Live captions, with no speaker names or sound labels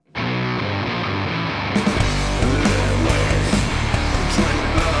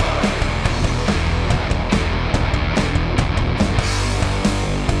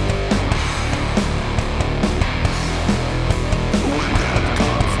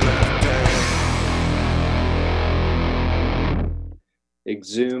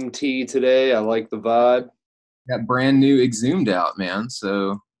Exhumed tee today. I like the vibe. Got brand new Exhumed out, man.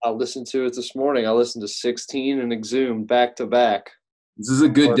 So I listened to it this morning. I listened to 16 and Exhumed back to back this is a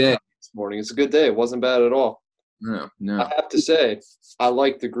good day. this morning. It's a good day. It wasn't bad at all. No. I have to say, I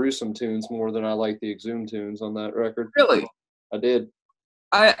like the Gruesome tunes more than I like the Exhumed tunes on that record. Really? I did.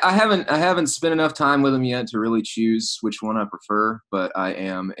 I haven't spent enough time with them yet to really choose which one I prefer, but I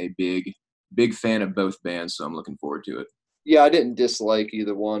am a big fan of both bands, so I'm looking forward to it. Yeah, I didn't dislike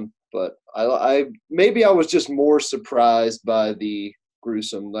either one, but I maybe I was just more surprised by the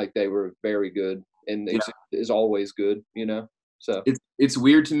Gruesome. Like they were very good, and Exhumed is always good, you know. So it's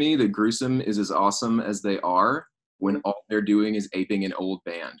weird to me that Gruesome is as awesome as they are when all they're doing is aping an old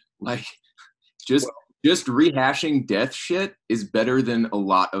band. Like just rehashing death shit is better than a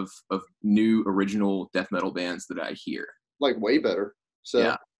lot of new original death metal bands that I hear. Like way better. So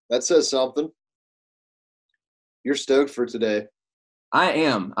yeah. That says something. You're stoked for today. I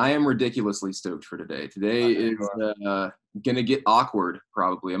am ridiculously stoked for today. Today is gonna get awkward.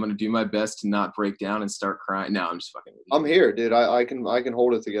 Probably, I'm gonna do my best to not break down and start crying. No, I'm just fucking with you. I'm here, dude. I can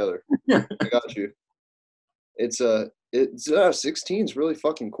hold it together. I got you. It's 16 is really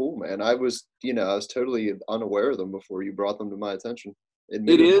fucking cool, man. I was totally unaware of them before you brought them to my attention.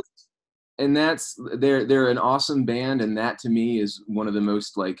 It is, and they're an awesome band, and that to me is one of the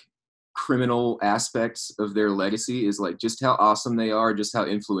most like criminal aspects of their legacy is like just how awesome they are, just how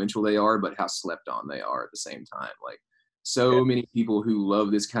influential they are, but how slept on they are at the same time. Like many people who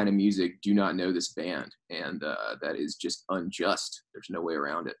love this kind of music do not know this band, and that is just unjust. There's no way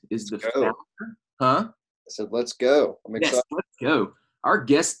around it. Is the founder, huh? I said, let's go. I'm excited. Yes, let's go. Our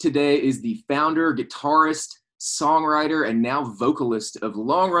guest today is the founder, guitarist, songwriter, and now vocalist of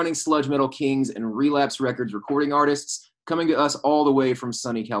long-running Sludge Metal Kings and Relapse Records recording artists. Coming to us all the way from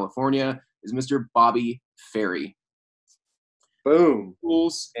sunny California is Mr. Bobby Ferry. Boom.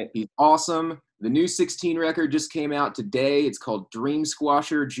 He's awesome. The new 16 record just came out today. It's called Dream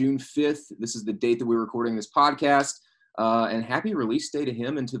Squasher, June 5th. This is the date that we're recording this podcast. And happy release day to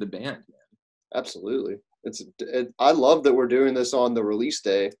him and to the band, man. Absolutely. I love that we're doing this on the release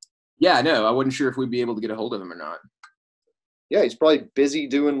day. Yeah, I know. I wasn't sure if we'd be able to get a hold of him or not. Yeah, he's probably busy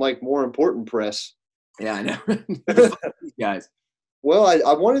doing like more important press. Yeah, I know. Guys. Well,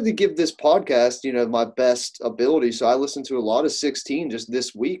 I wanted to give this podcast, my best ability. So I listened to a lot of 16 just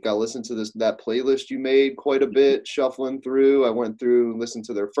this week. I listened to that playlist you made quite a bit, shuffling through. I went through and listened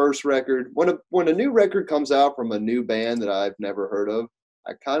to their first record. When a new record comes out from a new band that I've never heard of,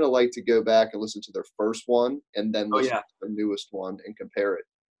 I kind of like to go back and listen to their first one and then listen to their newest one and compare it.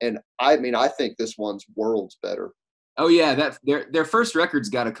 And I think this one's worlds better. Oh yeah, that their first record's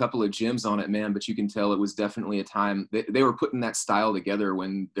got a couple of gems on it, man. But you can tell it was definitely a time they were putting that style together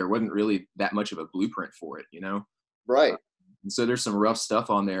when there wasn't really that much of a blueprint for it, Right. And so there's some rough stuff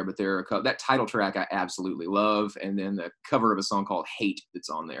on there, but that title track I absolutely love, and then the cover of a song called "Hate" that's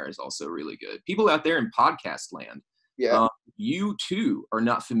on there is also really good. People out there in podcast land, you too are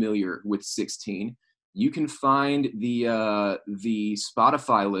not familiar with 16. You can find the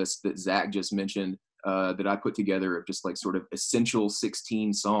Spotify list that Zach just mentioned. That I put together of just like sort of essential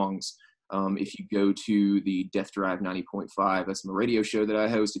 16 songs. If you go to the Death Drive 90.5, that's my radio show that I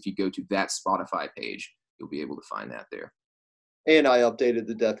host. If you go to that Spotify page, you'll be able to find that there. And I updated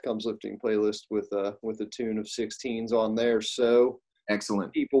the Death Comes Lifting playlist with a tune of 16s on there. So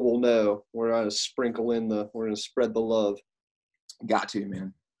excellent. People will know we're going to spread the love. Got to,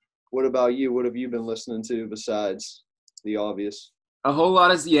 man. What about you? What have you been listening to besides the obvious? A whole lot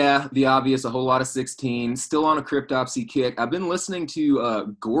of, the obvious, a whole lot of 16. Still on a Cryptopsy kick. I've been listening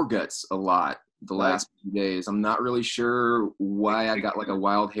to Gorguts a lot the last few days. I'm not really sure why I got like a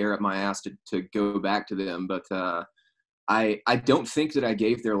wild hair up my ass to go back to them, but I don't think that I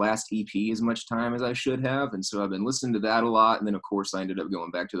gave their last EP as much time as I should have, and so I've been listening to that a lot, and then of course I ended up going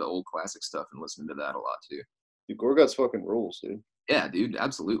back to the old classic stuff and listening to that a lot too. Dude, Gorguts fucking rules, dude. Yeah, dude,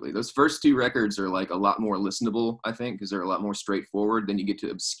 absolutely. Those first two records are like a lot more listenable, I think, because they're a lot more straightforward. Then you get to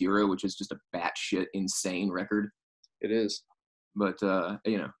Obscura, which is just a batshit insane record. It is. But,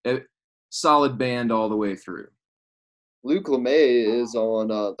 solid band all the way through. Luke LeMay is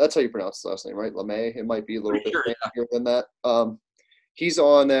on, that's how you pronounce his last name, right? LeMay? It might be a little bit fancier than that. He's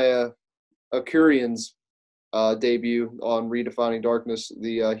on Curian's debut on Redefining Darkness.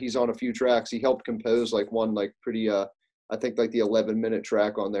 He's on a few tracks. He helped compose like one like pretty I think like the 11-minute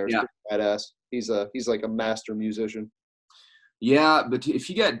track on there is pretty badass. He's like a master musician. Yeah, but if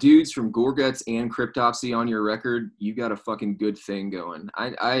you got dudes from Gorguts and Cryptopsy on your record, you got a fucking good thing going.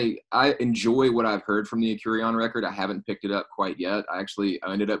 I enjoy what I've heard from the Acurion record. I haven't picked it up quite yet. I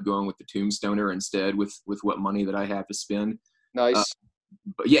ended up going with the Tombstoner instead with what money that I have to spend. Nice.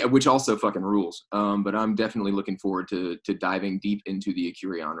 but yeah, which also fucking rules. But I'm definitely looking forward to diving deep into the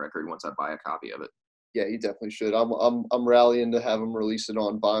Acurion record once I buy a copy of it. Yeah, you definitely should. I'm rallying to have them release it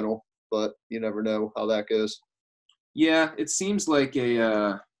on vinyl, but you never know how that goes. Yeah, it seems like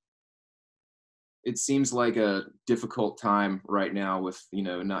a difficult time right now with,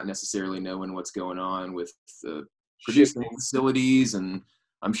 not necessarily knowing what's going on with the producing facilities, and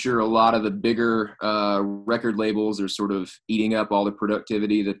I'm sure a lot of the bigger record labels are sort of eating up all the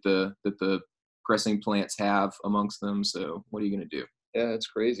productivity that the pressing plants have amongst them. So what are you going to do? Yeah, it's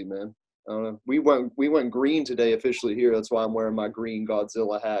crazy, man. I don't know. We went green today officially here. That's why I'm wearing my green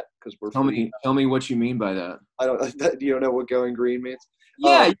Godzilla hat, because we're Tell me what you mean by that. I don't. You don't know what going green means?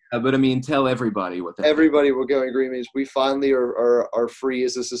 Yeah, but I mean, tell everybody what that. Everybody what going green means. We finally are free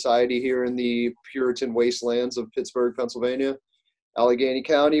as a society here in the Puritan wastelands of Pittsburgh, Pennsylvania, Allegheny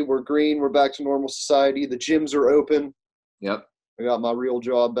County. We're green. We're back to normal society. The gyms are open. Yep. I got my real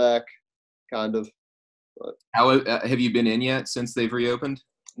job back, kind of. But how have you been in yet since they've reopened?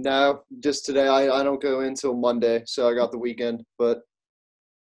 No, just today. I don't go in till Monday, so I got the weekend. But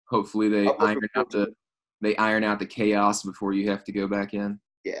hopefully they iron out the chaos before you have to go back in.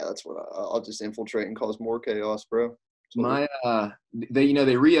 Yeah, that's what I'll just infiltrate and cause more chaos, bro.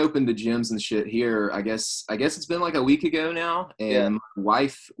 They reopened the gyms and shit here. I guess it's been like a week ago now, and my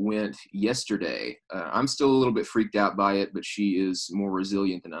wife went yesterday. I'm still a little bit freaked out by it, but she is more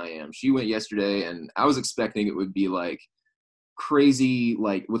resilient than I am. She went yesterday, and I was expecting it would be like crazy,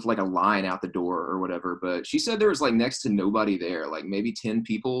 like with like a line out the door or whatever, but she said there was like next to nobody there, like maybe 10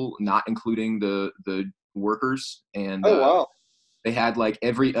 people, not including the workers. And wow, they had like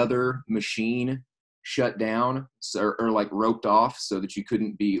every other machine shut down, or like roped off, so that you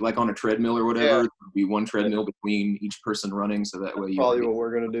couldn't be like on a treadmill or whatever. There'd be one treadmill between each person running, so that way probably what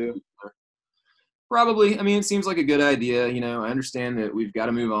we're gonna do. Probably. I mean, it seems like a good idea. I understand that we've got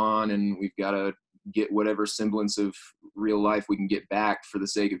to move on, and we've got to get whatever semblance of real life we can get back for the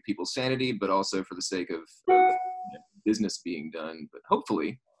sake of people's sanity, but also for the sake of business being done. But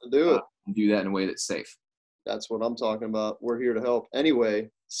hopefully do that in a way that's safe. That's what I'm talking about. We're here to help. Anyway,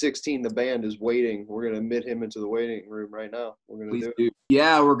 16, the band is waiting. We're going to admit him into the waiting room right now. We're going to do it.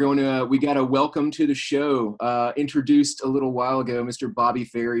 Yeah, we got a welcome to the show. Introduced a little while ago, Mr. Bobby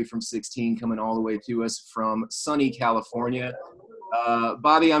Ferry from 16, coming all the way to us from sunny California.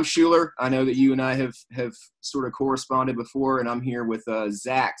 Bobby, I'm Schuler. I know that you and I have sort of corresponded before, and I'm here with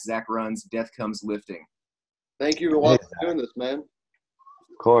Zach. Zach runs Death Comes Lifting. Thank you a lot for doing this, man.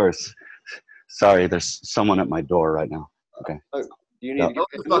 Of course. Sorry, there's someone at my door right now. Okay. Oh, you need to get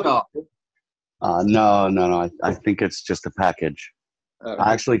the fuck off. No. I think it's just a package.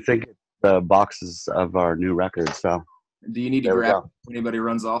 I actually think it's the boxes of our new records. So. Do you need to grab if anybody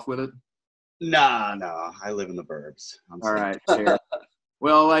runs off with it? No. I live in the burbs. All right, fair.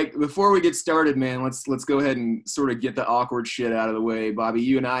 Well, like before we get started, man, let's go ahead and sort of get the awkward shit out of the way. Bobby,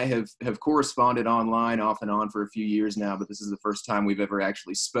 you and I have corresponded online off and on for a few years now, but this is the first time we've ever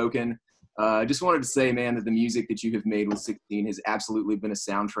actually spoken. Just wanted to say, man, that the music that you have made with 16 has absolutely been a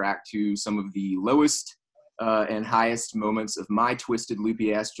soundtrack to some of the lowest and highest moments of my twisted,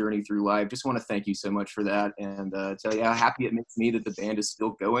 loopy-ass journey through life. Just want to thank you so much for that, and tell you how happy it makes me that the band is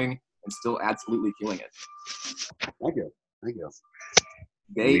still going and still absolutely killing it. Thank you.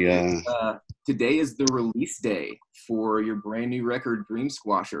 Today is the release day for your brand new record, Dream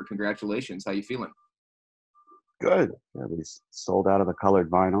Squasher. Congratulations. How you feeling? Good. Yeah, we sold out of the colored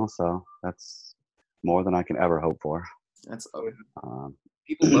vinyl, so that's more than I can ever hope for. That's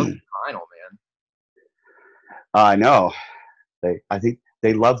people love vinyl, man. I know. I think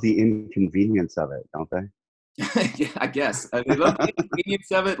they love the inconvenience of it, don't they? Yeah, I guess they love the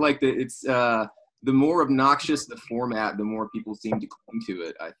inconvenience of it. Like the more obnoxious the format, the more people seem to cling to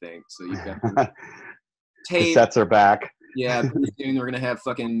it, I think. So you've got tape. Cassettes are back. Yeah, pretty soon we're going to have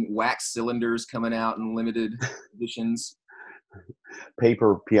fucking wax cylinders coming out in limited editions.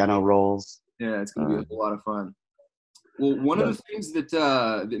 Paper piano rolls. Yeah, it's going to be a whole lot of fun. Well, one of the things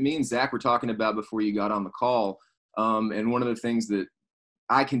that me and Zach were talking about before you got on the call, and one of the things that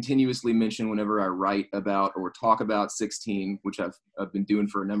I continuously mention whenever I write about or talk about 16, which I've been doing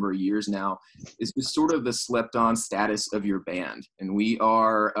for a number of years now, is just sort of the slept-on status of your band. And we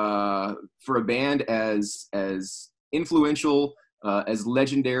are, for a band as influential, as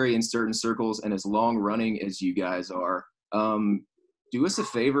legendary in certain circles, and as long-running as you guys are, do us a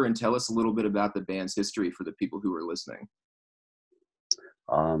favor and tell us a little bit about the band's history for the people who are listening.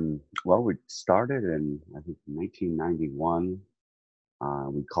 Well, we started in, I think, 1991.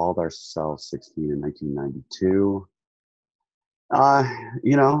 We called ourselves 16 in 1992.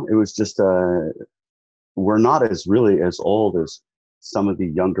 It was just we're not really as old as some of the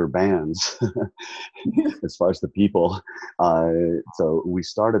younger bands as far as the people. So we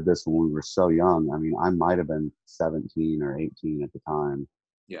started this when we were so young. I mean, I might have been 17 or 18 at the time.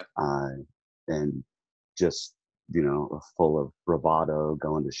 Yeah. And just, full of bravado,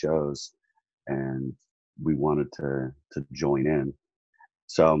 going to shows, and we wanted to join in.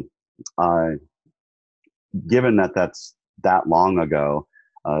 So, given that that's that long ago,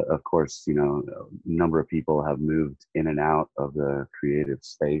 of course, a number of people have moved in and out of the creative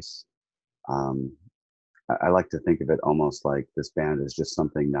space. I like to think of it almost like this band is just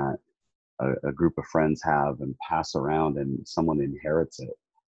something that a group of friends have and pass around, and someone inherits it.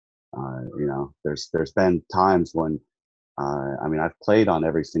 There's been times when, I've played on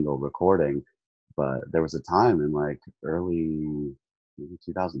every single recording, but there was a time in like early maybe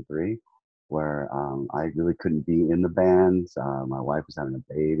 2003 where I really couldn't be in the band. My wife was having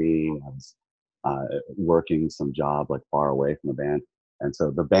a baby. I was working some job like far away from the band, and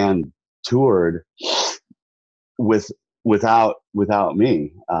so the band toured without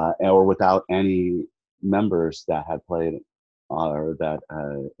me, or without any members that had played or that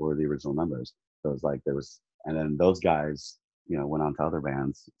were the original members. So it was like and then those guys, went on to other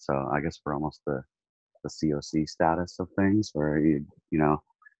bands. So I guess we're almost the COC status of things, where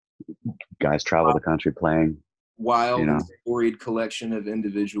guys travel the country playing. Wild and storied collection of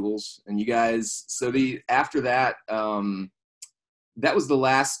individuals, and you guys. So after that, that was the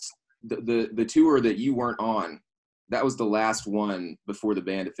last the tour that you weren't on. That was the last one before the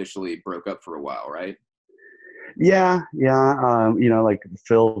band officially broke up for a while, right? Yeah. Like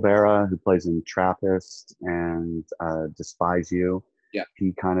Phil Vera, who plays in Trappist and Despise You. Yeah.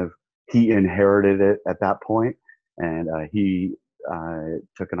 He inherited it at that point, and he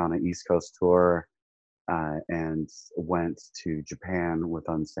took it on an East Coast tour and went to Japan with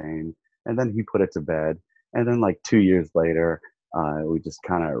Unsane, and then he put it to bed. And then like 2 years later, we just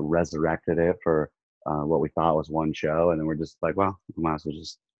kind of resurrected it for what we thought was one show, and then we're just like, well, we might as well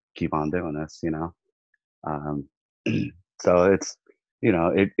just keep on doing this, so it's,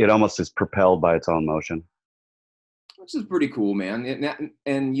 it almost is propelled by its own motion. Which is pretty cool, man.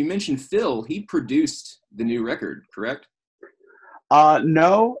 And you mentioned Phil. He produced the new record, correct?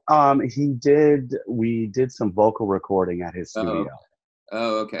 No, he did. We did some vocal recording at his studio.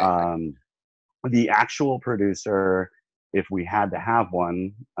 Oh, okay. The actual producer, if we had to have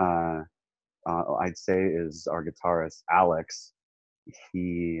one, I'd say is our guitarist, Alex.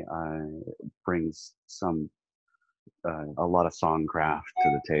 He brings a lot of songcraft to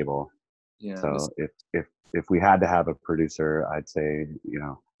the table. Yeah. So if we had to have a producer, I'd say,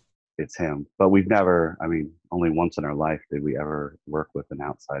 it's him. But we've never, only once in our life did we ever work with an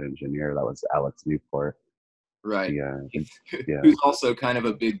outside engineer. That was Alex Newport. Right. Yeah. Who's also kind of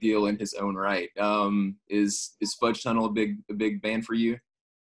a big deal in his own right. Is Fudge Tunnel a big band for you?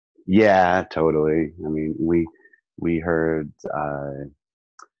 Yeah, totally. We heard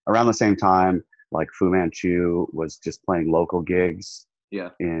around the same time, like Fu Manchu was just playing local gigs. Yeah.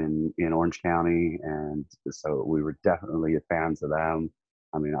 In Orange County, and so we were definitely fans of them.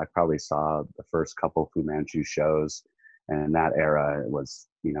 I probably saw the first couple Fu Manchu shows, and in that era it was,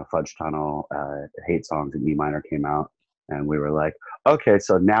 Fudge Tunnel, Hate Songs in E minor came out, and we were like, okay,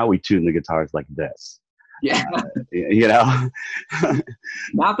 so now we tune the guitars like this. Yeah.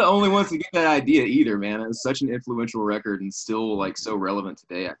 Not the only ones to get that idea either, man. It was such an influential record and still like so relevant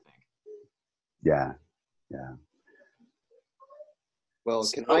today, I think. Yeah. Well,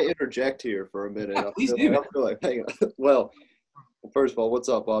 can I interject here for a minute? Yeah, please do. I feel like, hang on. Well, first of all, what's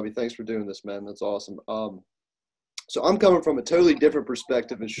up, Bobby? Thanks for doing this, man. That's awesome. So I'm coming from a totally different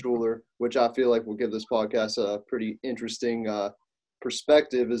perspective than Schuler, which I feel like will give this podcast a pretty interesting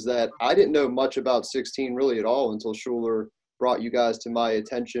perspective, is that I didn't know much about 16 really at all until Schuler brought you guys to my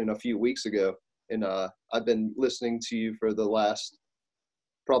attention a few weeks ago. And I've been listening to you for the last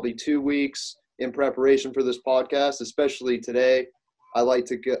probably 2 weeks in preparation for this podcast, especially today. I like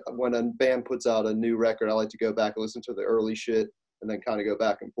to get, when a band puts out a new record, I like to go back and listen to the early shit and then kind of go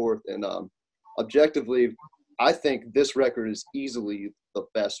back and forth. And objectively, I think this record is easily the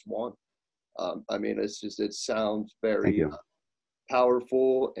best one. It sounds very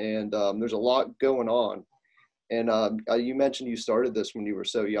powerful, and there's a lot going on. And you mentioned you started this when you were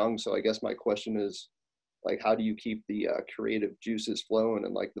so young. So I guess my question is, like, how do you keep the creative juices flowing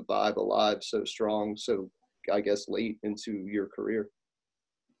and like the vibe alive so strong, so I guess late into your career?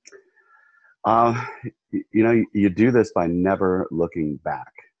 You do this by never looking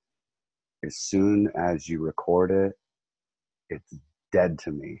back. As soon as you record it, it's dead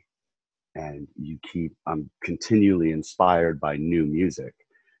to me. And I'm continually inspired by new music.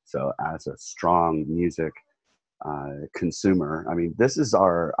 So as a strong music consumer. I mean, this is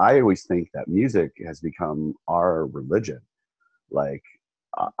I always think that music has become our religion. Like,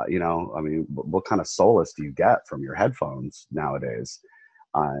 you know, I mean, what kind of solace do you get from your headphones nowadays?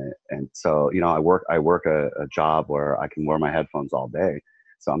 And so, you know, I work a job where I can wear my headphones all day.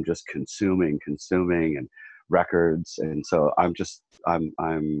 So I'm just consuming and records. And so I'm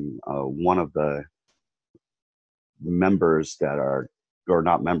one of the members that are, or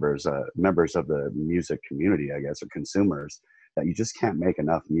not members, members of the music community, I guess, or consumers, that you just can't make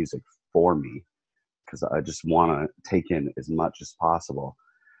enough music for me, because I just want to take in as much as possible.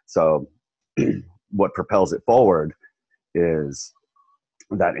 So what propels it forward is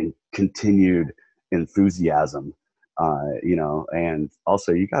that continued enthusiasm, you know, and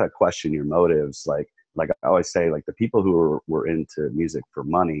also you got to question your motives. Like I always say, like the people who were into music for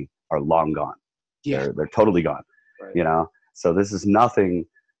money are long gone. Yeah. They're totally gone, right. You know? So this is nothing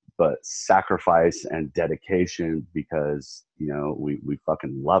but sacrifice and dedication, because, you know, we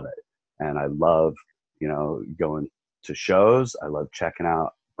fucking love it. And I love, you know, going to shows. I love checking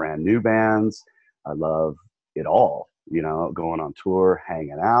out brand new bands. I love it all, you know, going on tour,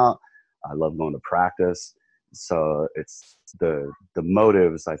 hanging out. I love going to practice. So it's the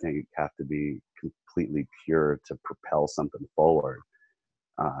motives, I think, have to be completely pure to propel something forward.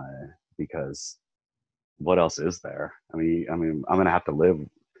 Because what else is there? I mean, I'm going to have to live.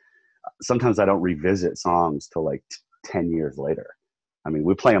 Sometimes I don't revisit songs till like 10 years later. I mean,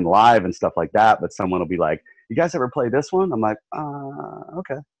 we play them live and stuff like that, but someone will be like, "You guys ever play this one?" I'm like,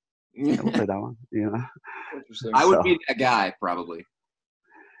 okay. Yeah, we'll play that one. You know, interesting. I would be that guy probably.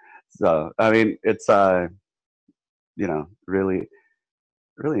 So, I mean, it's, you know, really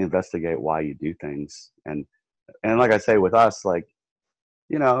investigate why you do things. And like I say, with us, like,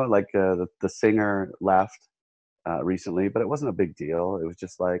 you know, like the singer left recently, but it wasn't a big deal. It was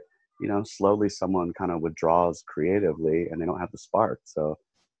just like, you know, slowly someone kind of withdraws creatively and they don't have the spark. So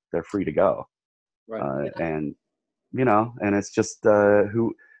they're free to go. Right. And, you know, and it's just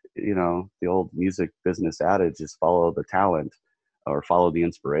who, you know, the old music business adage is follow the talent or follow the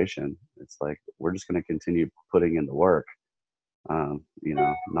inspiration. It's like, we're just going to continue putting in the work. You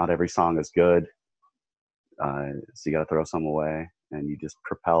know, not every song is good. So you got to throw some away, and you just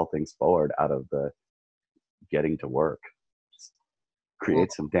propel things forward out of the getting to work. Just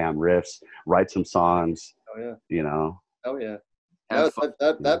create some damn riffs, write some songs. Oh yeah. You know. Oh yeah.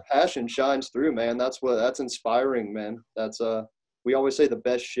 That passion shines through, man. That's inspiring, man. That's we always say the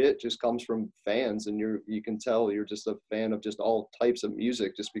best shit just comes from fans, and you can tell you're just a fan of just all types of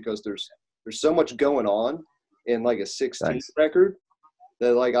music, just because there's so much going on in like a 16 record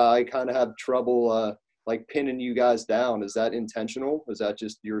that like I kind of have trouble like pinning you guys down. Is that intentional? Is that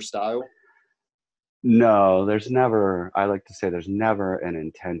just your style? No, there's never, I like to say there's never an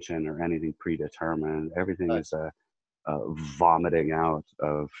intention or anything predetermined. Everything is a vomiting out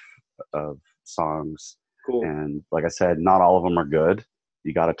of songs. Cool. And like I said, not all of them are good.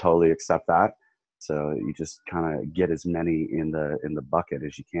 You got to totally accept that. So you just kind of get as many in the bucket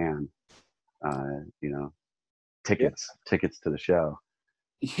as you can. You know, tickets to the show.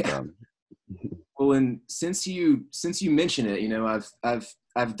 Yeah. Well, and since you mention it, you know,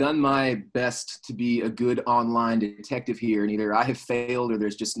 I've done my best to be a good online detective here, and either I have failed or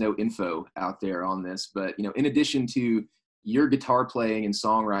there's just no info out there on this. But, you know, in addition to your guitar playing and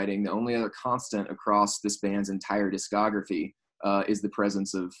songwriting, the only other constant across this band's entire discography is the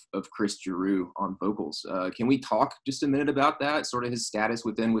presence of Chris Giroux on vocals. Can we talk just a minute about that, sort of his status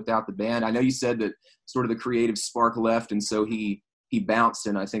without the band? I know you said that sort of the creative spark left, and so he bounced,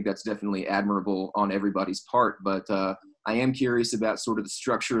 and I think that's definitely admirable on everybody's part. But I am curious about sort of the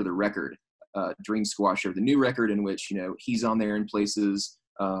structure of the record, Dream Squasher, the new record, in which, you know, he's on there in places.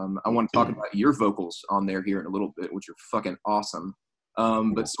 I want to talk about your vocals on there here in a little bit, which are fucking awesome.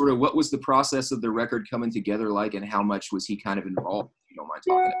 But sort of what was the process of the record coming together like, and how much was he kind of involved, if you don't mind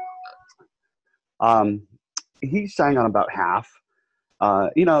talking about that? He sang on about half.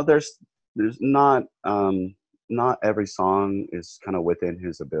 You know, there's not every song is kind of within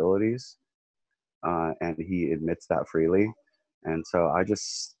his abilities, and he admits that freely. And so I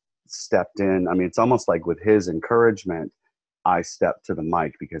just stepped in. I mean, it's almost like with his encouragement, I stepped to the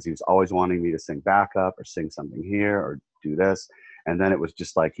mic, because he was always wanting me to sing backup or sing something here or do this. And then it was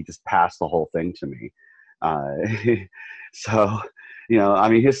just like he just passed the whole thing to me. So, you know, I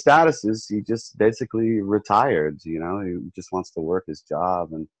mean, his status is he just basically retired. You know, he just wants to work his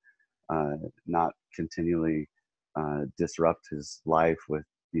job and not continually disrupt his life with,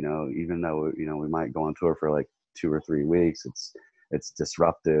 you know, even though, you know, we might go on tour for like 2 or 3 weeks, it's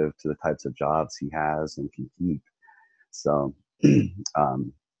disruptive to the types of jobs he has and can keep. So, you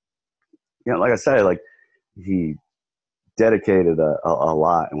know, like I say, like he dedicated a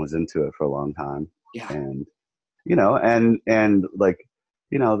lot and was into it for a long time. Yeah. And, you know, and like,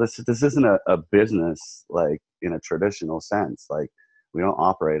 you know, this isn't a business, like in a traditional sense. Like, we don't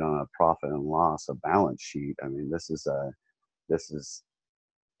operate on a profit and loss, a balance sheet. I mean, this is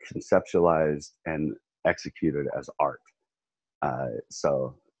conceptualized and executed as art.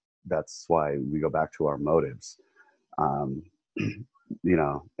 So that's why we go back to our motives. You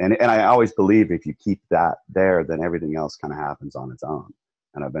know, and I always believe if you keep that there, then everything else kind of happens on its own.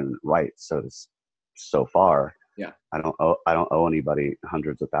 And I've been right so far. Yeah. I don't owe anybody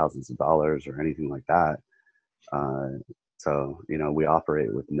hundreds of thousands of dollars or anything like that. So, you know, we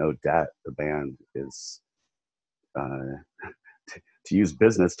operate with no debt. The band is, to use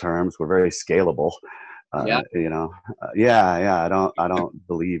business terms, we're very scalable. You know, yeah. I don't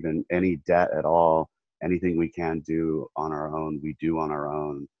believe in any debt at all. Anything we can do on our own, we do on our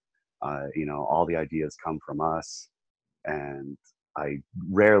own. You know, all the ideas come from us, and I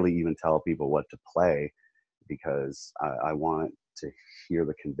rarely even tell people what to play because I want to hear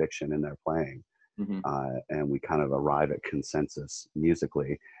the conviction in their playing. And we kind of arrive at consensus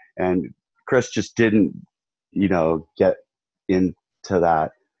musically. And Chris just didn't, you know, get into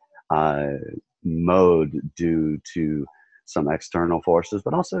that mode due to some external forces,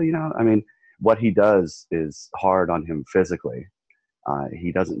 but also, you know, I mean, what he does is hard on him physically.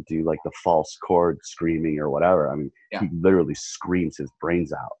 He doesn't do like the false chord screaming or whatever. I mean, he literally screams his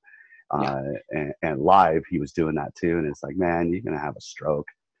brains out. And live, he was doing that too. And it's like, man, you're going to have a stroke.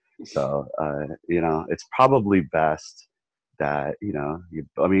 So, you know, it's probably best that, you know,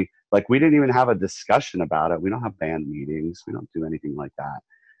 I mean, like, we didn't even have a discussion about it. We don't have band meetings. We don't do anything like that.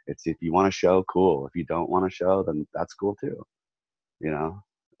 It's, if you want to show, cool. If you don't want to show, then that's cool too. You know,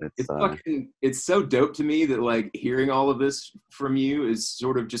 it's so dope to me that, like, hearing all of this from you is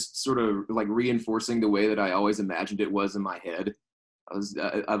sort of like reinforcing the way that I always imagined it was in my head.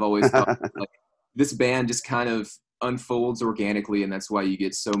 I've always thought like this band just kind of unfolds organically, and that's why you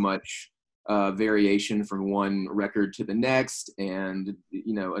get so much variation from one record to the next. And,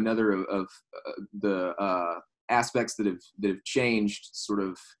 you know, another of the aspects that have changed, sort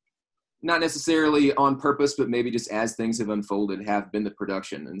of not necessarily on purpose, but maybe just as things have unfolded, have been the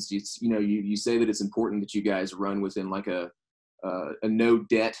production. And so you know, you say that it's important that you guys run within like a no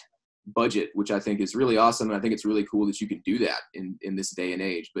debt budget, which I think is really awesome. And I think it's really cool that you can do that in this day and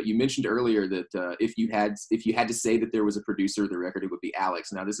age. But you mentioned earlier that if you had to say that there was a producer of the record, it would be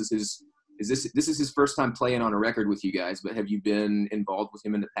Alex. Now, this is his first time playing on a record with you guys, but have you been involved with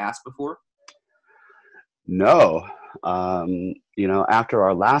him in the past before? No. You know, after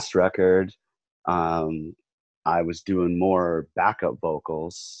our last record, I was doing more backup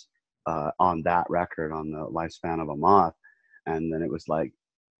vocals on that record, on the Lifespan of a Moth. And then it was like,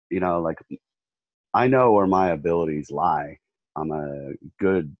 you know, like, I know where my abilities lie. I'm a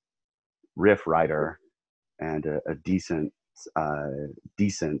good riff writer and a decent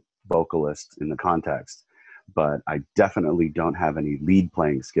vocalist in the context, but I definitely don't have any lead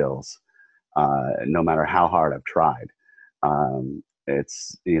playing skills, no matter how hard I've tried.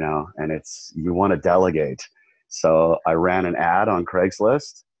 It's, you know, and it's, you want to delegate. So I ran an ad on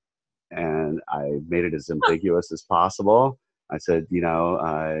Craigslist and I made it as ambiguous as possible. I said, you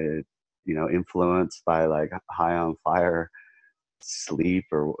know, influenced by like High on Fire, Sleep,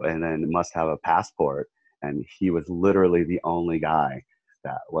 and then must have a passport. And he was literally the only guy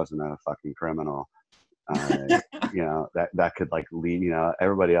that wasn't a fucking criminal. You know, that could like lead, you know,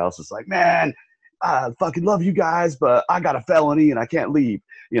 everybody else is like, man, I fucking love you guys, but I got a felony and I can't leave,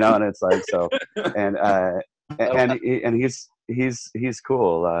 you know. And it's like, so, and he's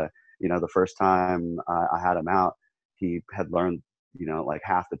cool. You know, the first time I had him out, he had learned, you know, like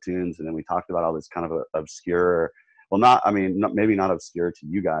half the tunes, and then we talked about all this kind of obscure, well, maybe not obscure to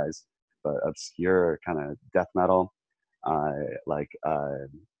you guys, but obscure kind of death metal, like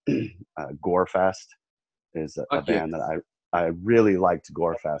Gorefest is a band that I really liked.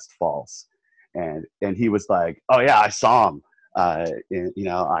 Gorefest False, and he was like, oh yeah, I saw him. You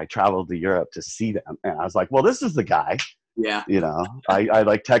know, I traveled to Europe to see them, and I was like, well, this is the guy. Yeah. You know, I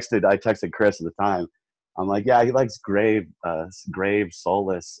texted Chris at the time. I'm like, yeah, he likes Grave,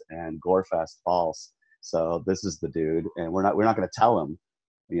 Soulless, and Gorefest False. So this is the dude, and we're not going to tell him.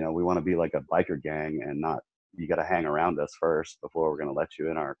 You know, we want to be like a biker gang, and not, you got to hang around us first before we're going to let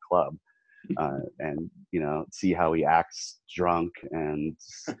you in our club, and, you know, see how he acts drunk and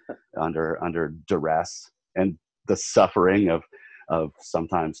under duress and the suffering of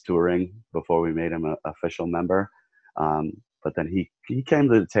sometimes touring before we made him an official member. But then he came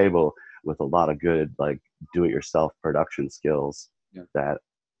to the table with a lot of good, like, do-it-yourself production skills that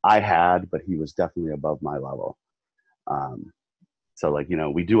I had, but he was definitely above my level. So like,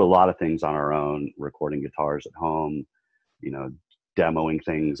 we do a lot of things on our own, recording guitars at home, demoing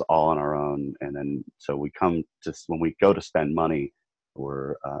things all on our own. And then, so when we go to spend money,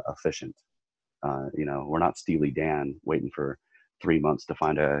 we're efficient. We're not Steely Dan waiting for 3 months to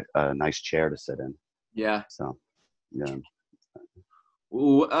find a nice chair to sit in. Yeah. So, yeah.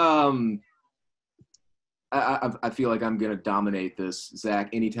 I feel like I'm going to dominate this. Zach,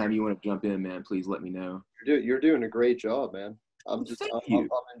 anytime you want to jump in, man, please let me know. You're doing a great job, man. I'm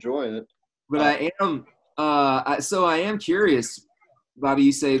enjoying it. But I am curious, Bobby,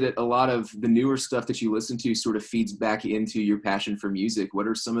 you say that a lot of the newer stuff that you listen to sort of feeds back into your passion for music. What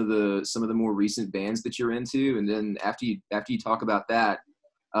are some of the more recent bands that you're into? And then after you talk about that,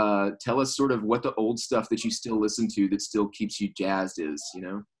 tell us sort of what the old stuff that you still listen to that still keeps you jazzed is,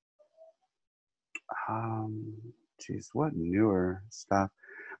 Geez, what newer stuff?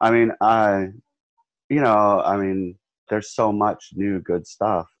 I mean, there's so much new good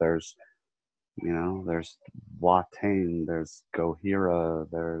stuff. There's Watain, there's Gojira,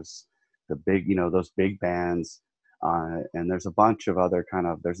 there's the big, those big bands. And there's a bunch of other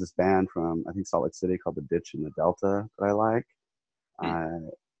there's this band from, I think, Salt Lake City called The Ditch in the Delta that I like.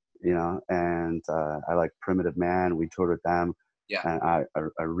 And I like Primitive Man. We toured with them. Yeah. And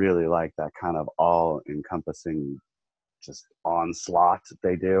I really like that kind of all-encompassing just onslaught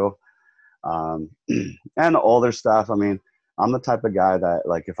they do. And the older stuff, I mean, I'm the type of guy that,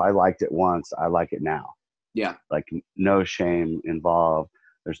 like, if I liked it once, I like it now. Yeah. Like, no shame involved.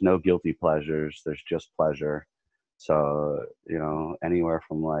 There's no guilty pleasures. There's just pleasure. So, anywhere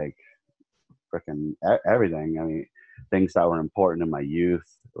from, like, freaking everything. I mean, things that were important in my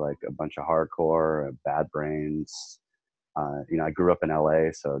youth, like a bunch of hardcore, Bad Brains. I grew up in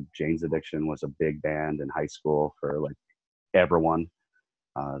LA, so Jane's Addiction was a big band in high school for, like, everyone.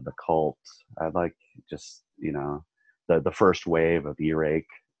 The Cult. I like just, the first wave of Earache,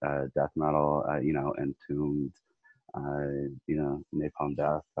 death metal, Entombed, Napalm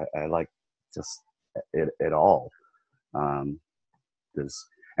Death. I like just it all. There's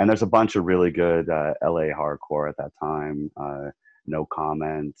a bunch of really good LA hardcore at that time. No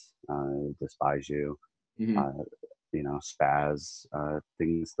Comment, Despise You, Spaz,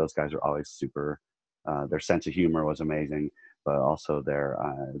 things. Those guys are always super. Their sense of humor was amazing, but also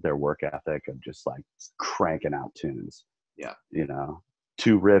their work ethic of just like cranking out tunes. Yeah.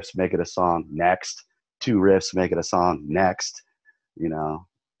 2 riffs, make it a song, next. 2 riffs, make it a song, next.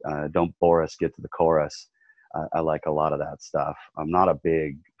 Don't bore us, get to the chorus. I like a lot of that stuff. I'm not a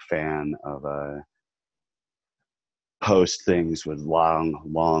big fan of post things with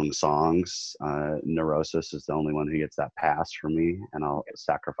long songs. Neurosis is the only one who gets that pass for me, and I'll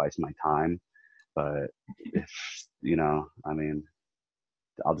sacrifice my time. But if,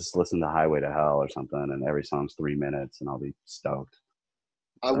 I'll just listen to Highway to Hell or something, and every song's 3 minutes, and I'll be stoked.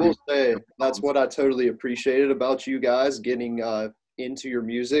 I will say that's what I totally appreciated about you guys getting into your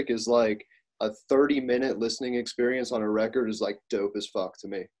music is like a 30-minute listening experience on a record is like dope as fuck to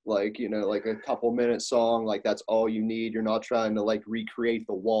me. Like, like a couple-minute song, like that's all you need. You're not trying to like recreate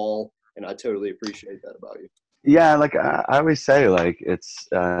The Wall, and I totally appreciate that about you. Yeah, like I always say, like it's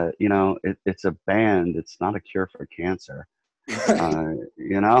it's a band. It's not a cure for cancer. Like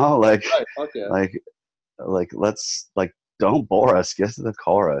right, okay. like let's like don't bore us. Get to the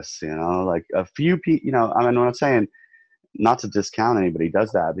chorus. Like a few people. I mean, what I'm saying, not to discount anybody who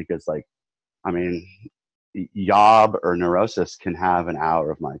does that, because like, I mean, Yob or Neurosis can have an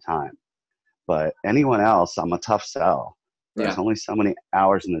hour of my time, but anyone else, I'm a tough sell. There's only so many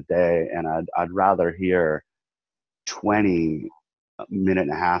hours in the day, and I'd rather hear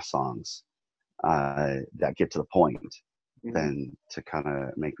 20-minute-and-a-half songs that get to the point than to kind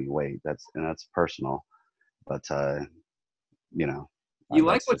of make me wait. That's personal, but you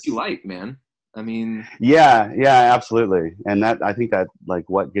like what you like, man. I mean, yeah, absolutely. And that, I think that like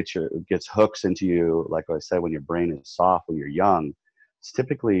what gets hooks into you, like I said, when your brain is soft, when you're young, it's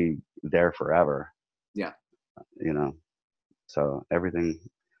typically there forever. Yeah. So everything,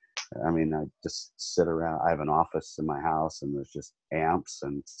 I mean, I just sit around. I have an office in my house, and there's just amps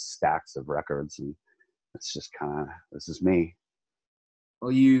and stacks of records, and it's just this is me.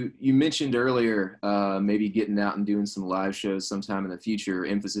 Well, you mentioned earlier maybe getting out and doing some live shows sometime in the future,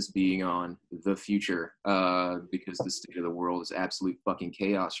 emphasis being on the future, because the state of the world is absolute fucking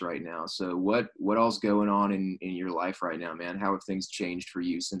chaos right now. So what all's going on in your life right now, man? How have things changed for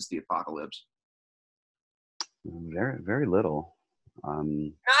you since the apocalypse? Very, very little.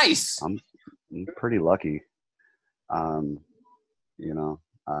 Nice. I'm pretty lucky.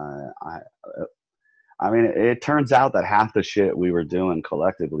 I mean, it turns out that half the shit we were doing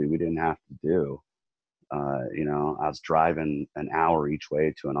collectively, we didn't have to do. You know, I was driving an hour each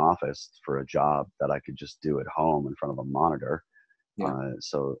way to an office for a job that I could just do at home in front of a monitor. Yeah.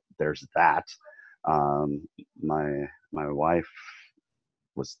 So there's that. My wife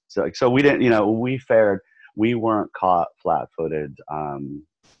was so we didn't, you know, we weren't caught flat-footed.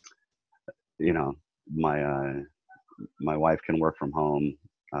 You know, my wife can work from home.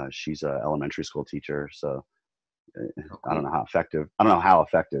 She's an elementary school teacher, so I don't know how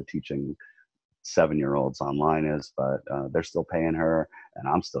effective teaching 7-year-olds online is, but they're still paying her, and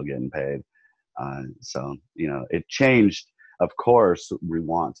I'm still getting paid. So you know, it changed. Of course, we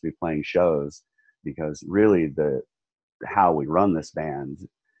want to be playing shows because really how we run this band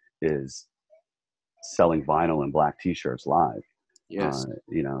is selling vinyl and black T-shirts live. Yes.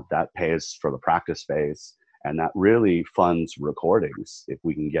 You know, that pays for the practice space, and that really funds recordings if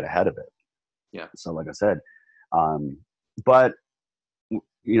we can get ahead of it. Yeah. So, like I said, but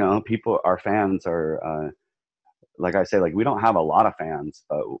you know, our fans are, like I say, like we don't have a lot of fans,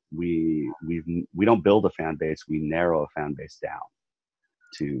 but we don't build a fan base. We narrow a fan base down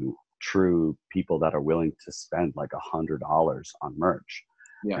to true people that are willing to spend like $100 on merch.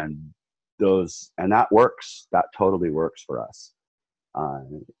 Yeah. And that works. That totally works for us.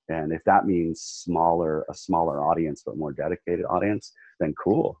 And if that means a smaller audience, but more dedicated audience, then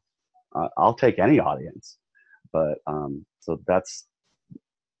cool. I'll take any audience. But so that's,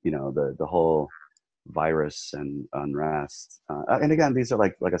 you know, the whole virus and unrest. And again, these are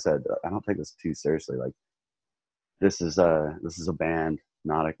like I said, I don't take this too seriously. Like this is a band,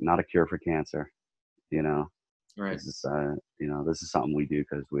 not a cure for cancer. You know, Right. This is you know, this is something we do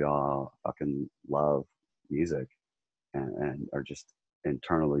because we all fucking love music and are just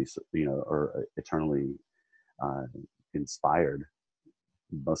internally, you know, or eternally inspired,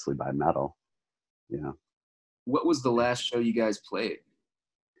 mostly by metal. You know. What was the last show you guys played?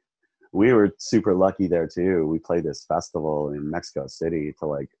 We were super lucky there too. We played this festival in Mexico City to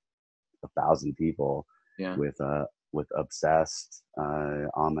like 1,000 people. Yeah. With Obsessed,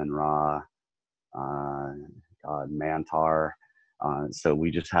 Amen Ra, Mantar. So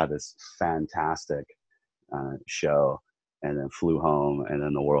we just had this fantastic show, and then flew home, and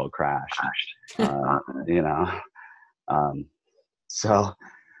then the world crashed. You know, so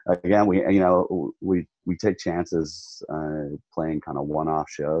again, we take chances playing kind of one-off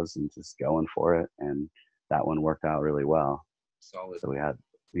shows and just going for it, and that one worked out really well. Solid. So we had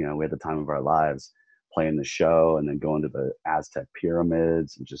the time of our lives playing the show, and then going to the Aztec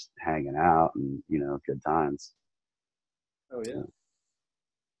pyramids and just hanging out, and you know, good times. Oh yeah.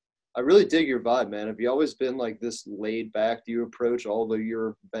 I really dig your vibe, man. Have you always been like this laid back? Do you approach all of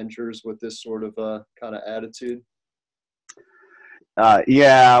your ventures with this sort of kind of attitude?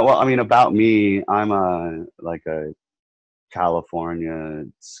 Yeah, well, I mean, about me, I'm a California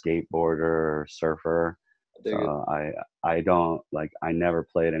skateboarder, surfer. So I never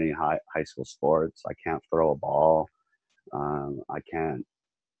played any high school sports. I can't throw a ball. I can't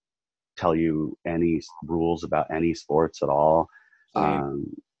tell you any rules about any sports at all.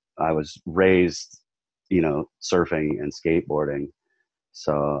 I was raised, you know, surfing and skateboarding.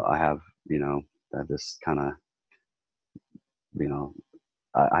 So I have, you know, this kind of, you know,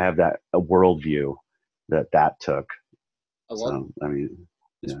 I have a worldview that took. I love it. I mean,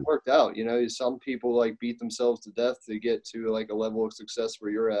 it's worked out. You know, some people like beat themselves to death to get to like a level of success where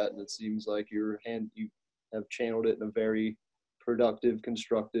you're at, and it seems like you have channeled it in a very productive,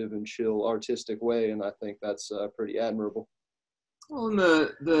 constructive, and chill, artistic way, and I think that's pretty admirable. Well, and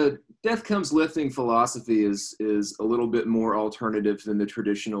the Death Comes Lifting philosophy is a little bit more alternative than the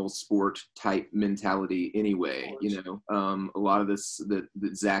traditional sport type mentality anyway. You know, a lot of this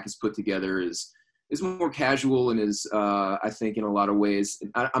that Zach has put together is more casual and is, I think, in a lot of ways,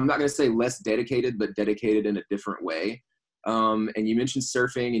 I'm not going to say less dedicated, but dedicated in a different way. And you mentioned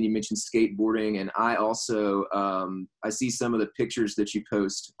surfing and you mentioned skateboarding, and I also I see some of the pictures that you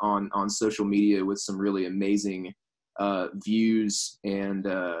post on social media with some really amazing views and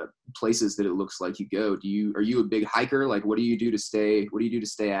places that it looks like you go. Are you a big hiker? Like, what do you do to stay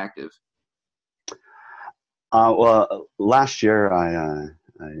active? Well, last year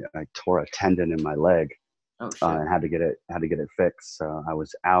I tore a tendon in my leg. Oh, shit. And had to get it fixed. So I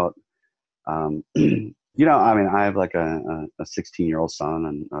was out. You know, I mean, I have like a 16-year-old son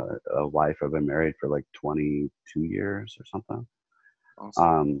and a wife. I've been married for like 22 years or something.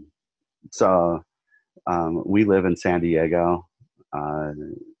 Awesome. So we live in San Diego.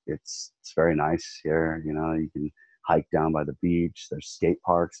 It's very nice here. You know, you can hike down by the beach. There's skate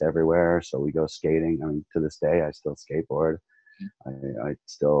parks everywhere. So we go skating. I mean, to this day, I still skateboard. I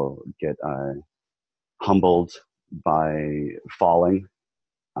still get humbled by falling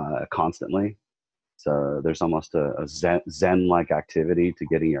constantly. So there's almost a zen-like activity to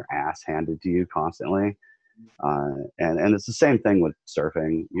getting your ass handed to you constantly. And it's the same thing with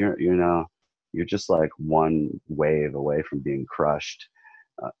surfing. You're just like one wave away from being crushed.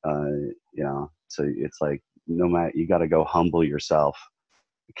 So it's like, no matter, you got to go humble yourself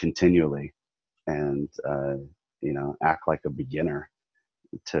continually and, act like a beginner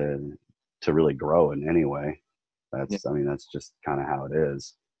to really grow in any way. That's just kind of how it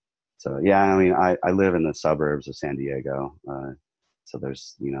is. So, yeah, I live in the suburbs of San Diego. So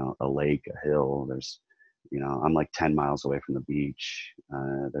there's, a lake, a hill, I'm like 10 miles away from the beach.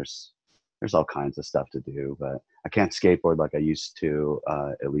 There's all kinds of stuff to do, but I can't skateboard like I used to,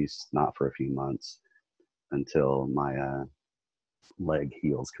 at least not for a few months until my leg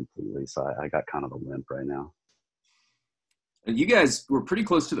heals completely. So I got kind of a limp right now. And you guys were pretty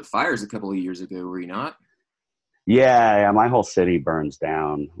close to the fires a couple of years ago, were you not? Yeah, my whole city burns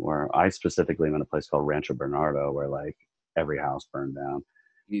down. Where I specifically am in a place called Rancho Bernardo, where like every house burned down.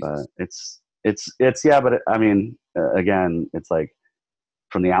 Jesus. But it's yeah, but again, it's like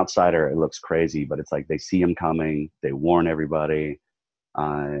from the outsider it looks crazy, but it's like they see them coming, they warn everybody.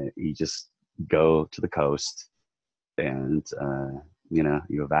 You just go to the coast and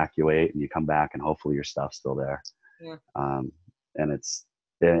you evacuate and you come back and hopefully your stuff's still there. Yeah. And it's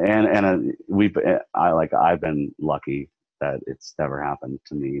I've been lucky that it's never happened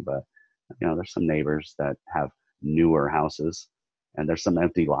to me, but there's some neighbors that have newer houses and there's some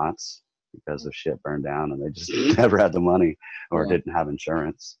empty lots because of shit burned down and they just never had the money or didn't have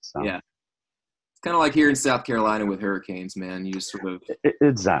insurance. So yeah, it's kind of like here in South Carolina with hurricanes, man. You just sort of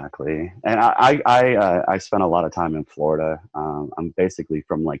exactly. And I spent a lot of time in Florida. I'm basically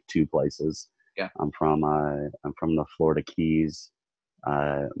from like two places. Yeah, I'm from the Florida Keys.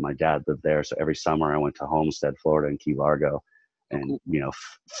 My dad lived there, so every summer I went to Homestead, Florida, and Key Largo, and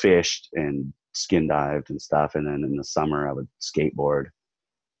fished and skin dived and stuff. And then in the summer I would skateboard,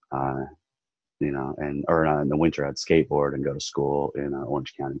 in the winter I'd skateboard and go to school in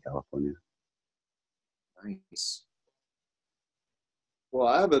Orange County, California. Nice. Well,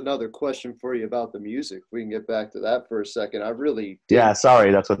 I have another question for you about the music. We can get back to that for a second. I really did. Yeah,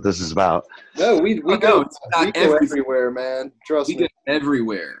 sorry, that's what this is about. No, we go everywhere, man. Trust me. We go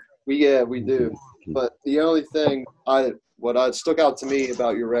everywhere. We do. But the only thing what stuck out to me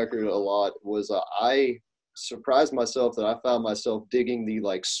about your record a lot was I surprised myself that I found myself digging the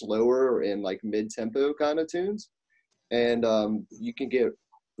like slower and like mid-tempo kind of tunes. And you can get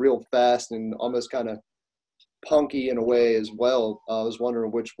real fast and almost kind of punky in a way as well. I was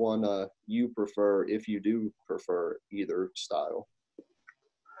wondering which one you prefer, if you do prefer either style.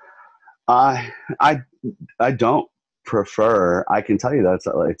 I don't prefer. I can tell you that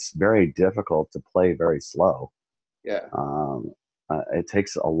it's very difficult to play very slow. Yeah. It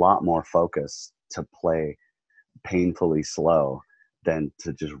takes a lot more focus to play painfully slow than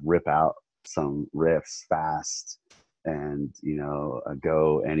to just rip out some riffs fast and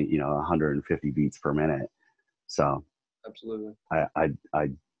go any 150 beats per minute. So absolutely, I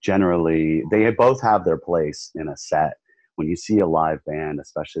generally, they both have their place in a set. When you see a live band,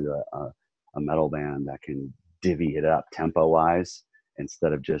 especially a metal band that can divvy it up tempo wise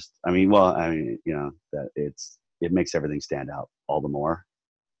instead of just that it makes everything stand out all the more.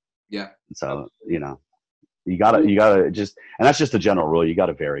 Yeah. So you gotta just, and that's just a general rule, you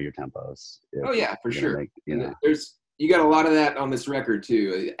gotta vary your tempos. Oh yeah, for sure. You got a lot of that on this record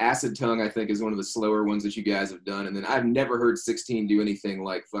too. Acid Tongue, I think, is one of the slower ones that you guys have done. And then I've never heard 16 do anything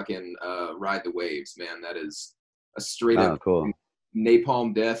like fucking Ride the Waves, man. That is a straight up cool.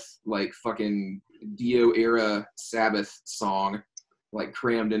 Napalm Death, like fucking Dio era Sabbath song, like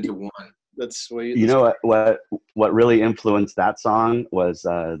crammed into one. That's sweet. You know what really influenced that song was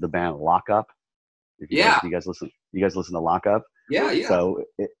the band Lock Up. You guys listen to Lock Up? Yeah. So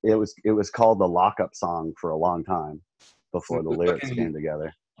it was called the Lock Up song for a long time before the lyrics came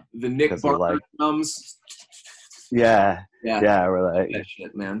together. The Nick Barker drums. Yeah. We're like, that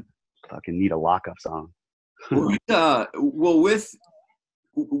shit, man. Fucking need a Lock Up song. Well,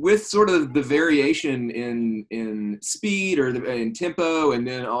 with sort of the variation in speed or in tempo, and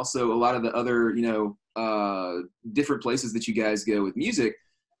then also a lot of the other different places that you guys go with music.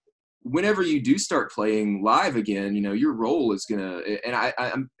 Whenever you do start playing live again, your role is gonna.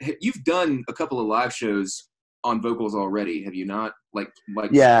 And you've done a couple of live shows on vocals already, have you not?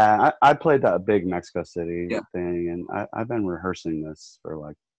 Yeah, I played that big Mexico City thing, and I've been rehearsing this for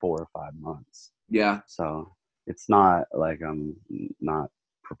like 4 or 5 months. Yeah. So it's not like I'm not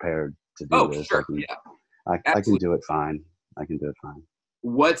prepared to do this. Sure. I can do it fine.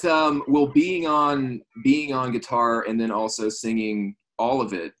 What well, being on guitar and then also singing all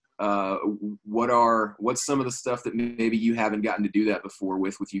of it, what's some of the stuff that maybe you haven't gotten to do that before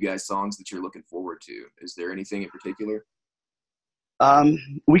with you guys, songs that you're looking forward to? Is there anything in particular?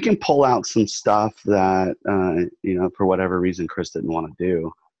 We can pull out some stuff that for whatever reason Chris didn't want to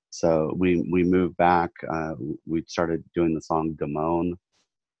do. So we moved back. We started doing the song Damone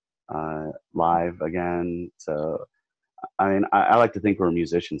live again. So I mean, I like to think we're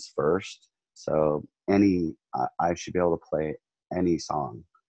musicians first. So I should be able to play any song,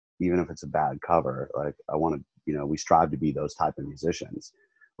 even if it's a bad cover. Like I want to, we strive to be those type of musicians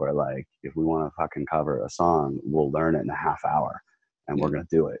where like, if we want to fucking cover a song, we'll learn it in a half hour and we're going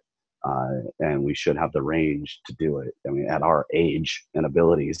to do it. And we should have the range to do it. I mean, at our age and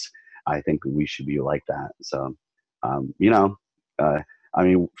abilities, I think we should be like that. So, I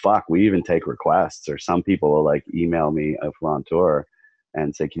mean, fuck, we even take requests, or some people will like email me if we're on tour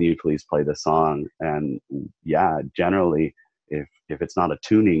and say, can you please play this song? And yeah, generally, if it's not a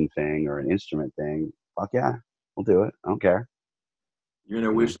tuning thing or an instrument thing, fuck yeah, we'll do it. I don't care. You're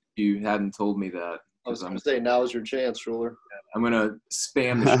going to wish you hadn't told me that. I was going to say, now is your chance, Schuler. I'm going to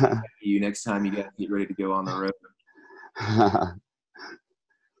spam the shit out of you next time you guys get ready to go on the road.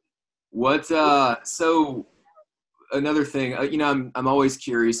 So another thing, I'm always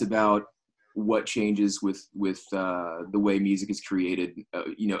curious about what changes with the way music is created,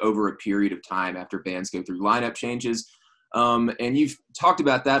 over a period of time after bands go through lineup changes. And you've talked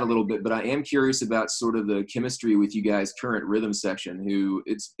about that a little bit, but I am curious about sort of the chemistry with you guys' current rhythm section, who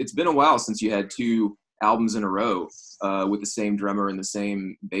it's been a while since you had 2 albums in a row with the same drummer and the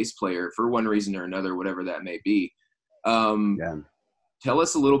same bass player for one reason or another, whatever that may be. Yeah. Tell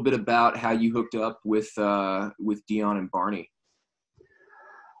us a little bit about how you hooked up with Dion and Barney.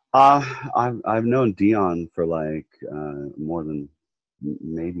 I've known Dion for like more than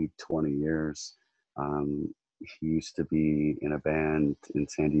maybe 20 years. He used to be in a band in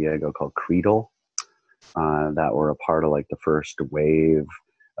San Diego called Creedle that were a part of like the first wave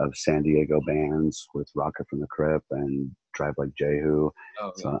of San Diego bands with Rocket from the Crypt and Drive Like Jehu.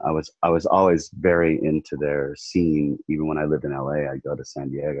 Oh, so I was always very into their scene. Even when I lived in LA, I'd go to San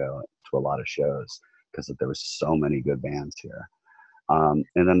Diego to a lot of shows because there was so many good bands here. And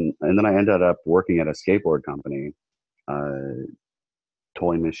then I ended up working at a skateboard company,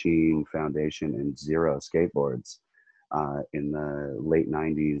 Toy Machine Foundation and Zero Skateboards in the late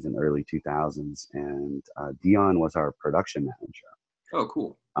 90s and early 2000s. And Dion was our production manager. Oh,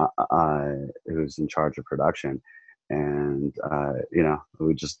 cool. Who was in charge of production. And,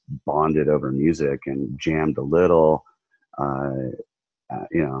 we just bonded over music and jammed a little,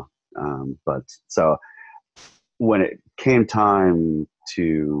 but so when it came time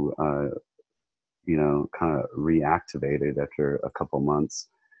to, kind of reactivated after a couple months,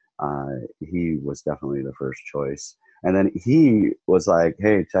 he was definitely the first choice. And then he was like,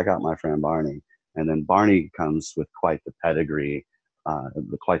 hey, check out my friend Barney. And then Barney comes with quite the pedigree,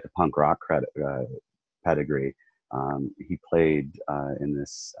 quite the punk rock pedigree. He played in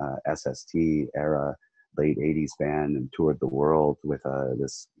this SST era, late 80s band and toured the world with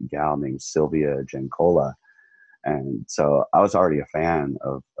this gal named Sylvia Gencola. And so I was already a fan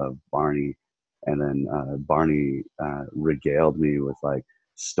of Barney. And then Barney regaled me with like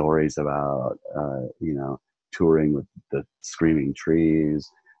stories about, touring with the Screaming Trees,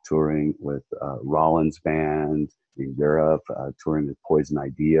 touring with Rollins Band in Europe, touring with Poison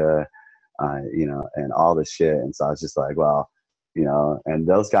Idea, and all this shit. And so I was just like, well, and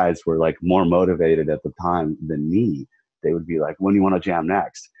those guys were like more motivated at the time than me. They would be like, when do you want to jam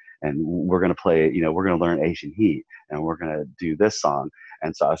next? And we're going to play, we're going to learn Asian Heat and we're going to do this song.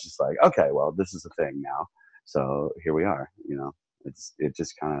 And so I was just like, okay, well, this is a thing now. So here we are, it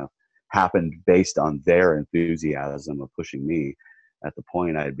just kind of happened based on their enthusiasm of pushing me. At the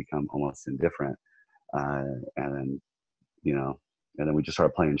point I had become almost indifferent. And then we just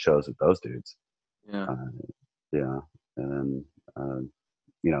started playing shows with those dudes. Yeah. And then,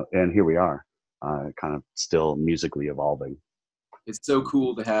 and here we are, kind of still musically evolving. It's so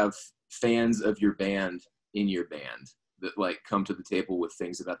cool to have fans of your band in your band that like come to the table with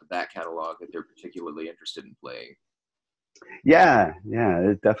things about the back catalog that they're particularly interested in playing. Yeah,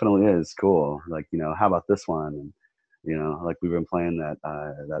 it definitely is cool. Like, how about this one? And, like we've been playing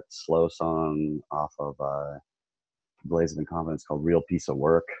that slow song off of Blaze of Incompetence called Real Piece of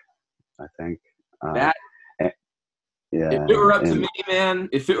Work, I think. Yeah. If it were up to me, man,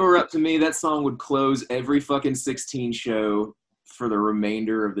 that song would close every fucking 16 show for the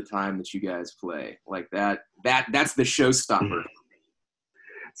remainder of the time that you guys play. Like that's the showstopper.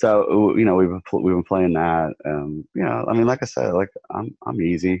 So we've been playing that. I mean, like I said, like I'm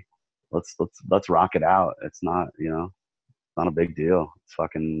easy. Let's rock it out. It's not not a big deal. It's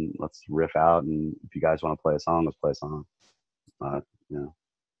fucking let's riff out, and if you guys want to play a song, let's play a song. You know.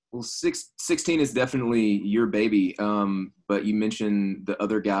 Well, 16 is definitely your baby. But you mentioned the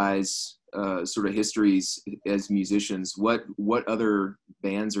other guys' sort of histories as musicians. What other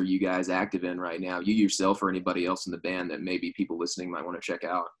bands are you guys active in right now? You yourself or anybody else in the band that maybe people listening might want to check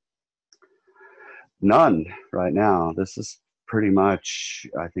out? None right now. This is pretty much,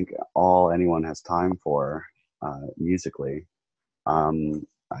 I think, all anyone has time for musically.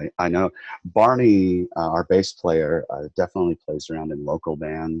 I know Barney, our bass player, definitely plays around in local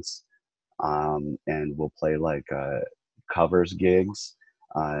bands, and will play like covers gigs.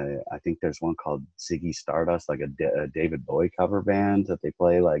 I think there's one called Ziggy Stardust, like a David Bowie cover band that they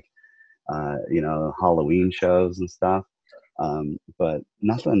play like Halloween shows and stuff. But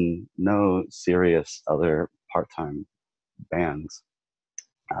nothing, no serious other part-time bands.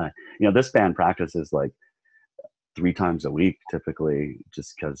 This band practices like 3 times a week typically,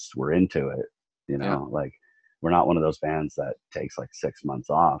 just because we're into it. Like we're not one of those bands that takes like 6 months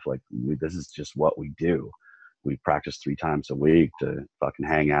off. Like this is just what we do. We practice 3 times a week to fucking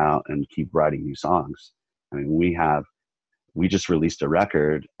hang out and keep writing new songs. I mean, we just released a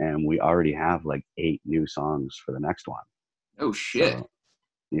record and we already have like 8 new songs for the next one. Oh shit. So,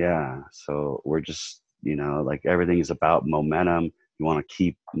 yeah. So we're just, like everything is about momentum. You want to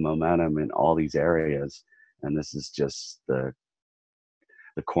keep momentum in all these areas. And this is just the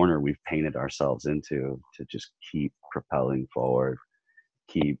corner we've painted ourselves into to just keep propelling forward,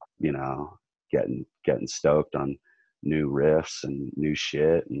 keep, getting stoked on new riffs and new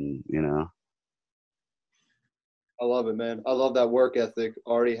shit. And, I love it, man. I love that work ethic.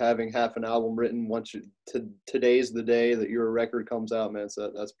 Already having half an album written today's the day that your record comes out, man.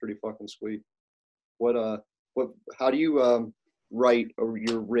 So that's pretty fucking sweet. How do you write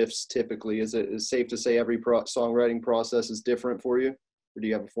your riffs typically? Is it safe to say every songwriting process is different for you, or do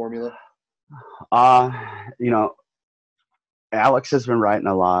you have a formula? Alex has been writing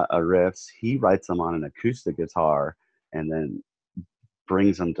a lot of riffs. He writes them on an acoustic guitar and then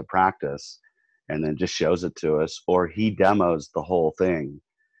brings them to practice and then just shows it to us, or he demos the whole thing.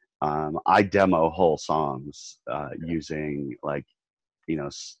 I demo whole songs using like,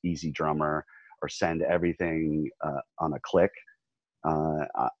 Easy Drummer, or send everything on a click.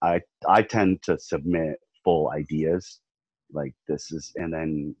 I tend to submit full ideas like this is, and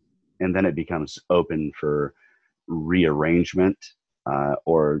then it becomes open for rearrangement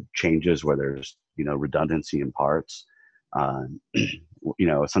or changes where there's redundancy in parts.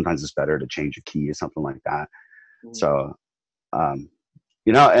 Sometimes it's better to change a key or something like that. Mm-hmm. So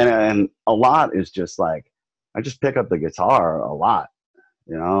and a lot is just like I just pick up the guitar a lot.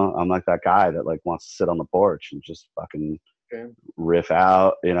 I'm like that guy that like wants to sit on the porch and just fucking riff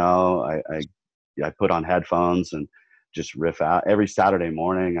out. I put on headphones and just riff out. Every Saturday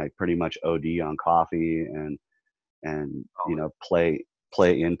morning I pretty much OD on coffee and play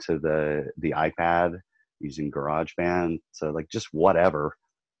into the iPad using GarageBand. So like just whatever.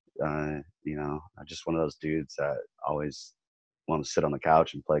 I'm just one of those dudes that always want to sit on the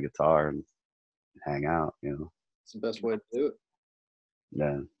couch and play guitar and hang out. It's the best way to do it.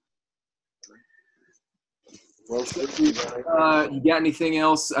 Yeah. Well, you got anything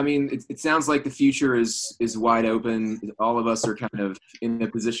else? I mean, it sounds like the future is wide open. All of us are kind of in a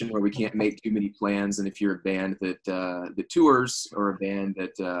position where we can't make too many plans. And if you're a band that tours, or a band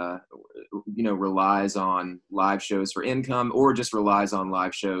that relies on live shows for income, or just relies on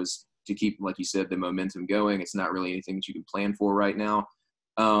live shows to keep, like you said, the momentum going, it's not really anything that you can plan for right now.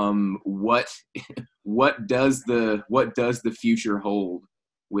 What does the future hold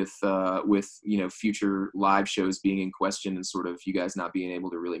with future live shows being in question, and sort of you guys not being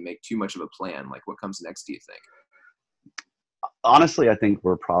able to really make too much of a plan? Like, what comes next, do you think? Honestly, I think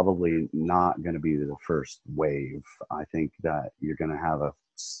we're probably not going to be the first wave. I think that you're going to have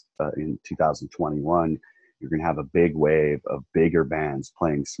in 2021, you're going to have a big wave of bigger bands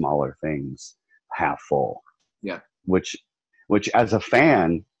playing smaller things half full. Yeah. Which as a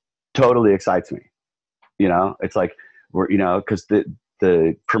fan totally excites me. It's like because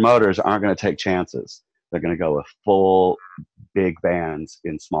the promoters aren't going to take chances. They're going to go with full big bands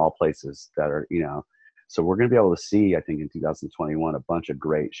in small places that are, so we're going to be able to see, I think in 2021, a bunch of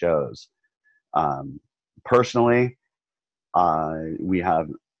great shows. Personally, we have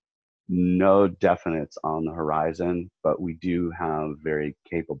no definites on the horizon, but we do have a very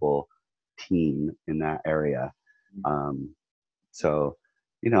capable team in that area. So,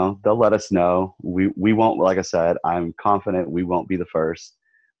 they'll let us know. We won't, like I said, I'm confident we won't be the first.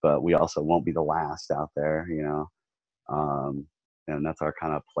 but we also won't be the last out there, and that's our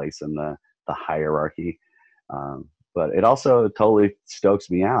kind of place in the hierarchy. But it also totally stokes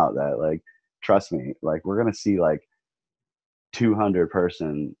me out that, like, trust me, like, we're gonna see like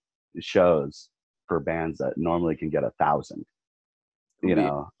 200-person shows for bands that normally can get 1,000.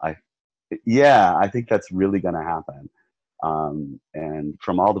 I think that's really gonna happen. And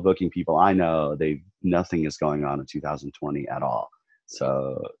from all the booking people I know, nothing is going on in 2020 at all.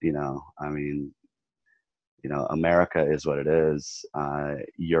 So, America is what it is.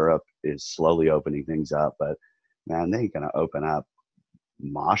 Europe is slowly opening things up, but man, they ain't gonna open up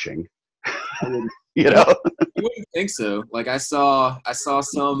moshing. You wouldn't think so. Like, I saw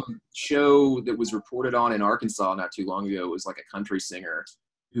some show that was reported on in Arkansas not too long ago. It was like a country singer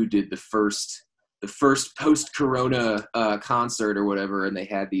who did the first post-corona concert or whatever, and they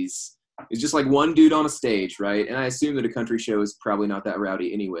had it's just like one dude on a stage, right? And I assume that a country show is probably not that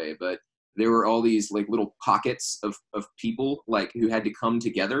rowdy anyway, but there were all these like little pockets of people like who had to come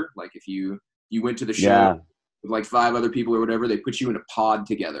together. Like, if you went to the show with like 5 other people or whatever, they put you in a pod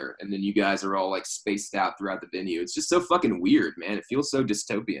together, and then you guys are all like spaced out throughout the venue. It's just so fucking weird, man. It feels so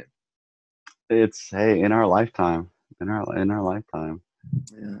dystopian. It's, hey, in our lifetime. Yeah,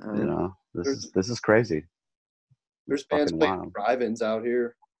 this is crazy. There's bands playing drive-ins out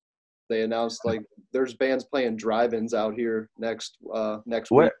here. They announced like there's bands playing drive-ins out here next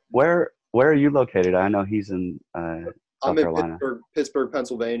week. Where are you located? I know he's in South Carolina. Pittsburgh,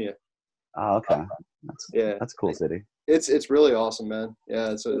 Pennsylvania. Oh, okay. That's a cool city. It's really awesome, man.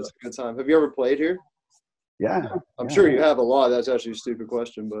 Yeah, it's a good time. Have you ever played here? Yeah. I'm sure you have a lot. That's actually a stupid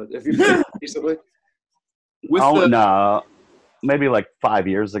question, but if you played recently? No. Maybe like 5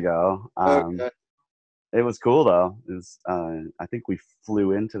 years ago. Okay. It was cool though. It was, I think we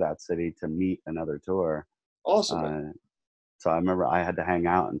flew into that city to meet another tour. Awesome. So I remember I had to hang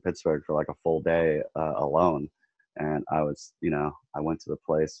out in Pittsburgh for like a full day alone, and I was, I went to the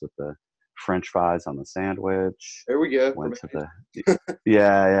place with the French fries on the sandwich. There we go. Went to the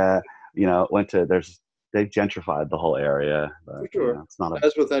went to they've gentrified the whole area. But, for sure. It's not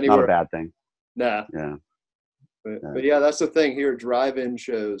as with anywhere. Not a bad thing. Nah. Yeah. But yeah, that's the thing here, drive-in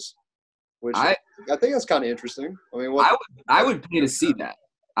shows, which I think that's kind of interesting. I mean, I would pay to see that.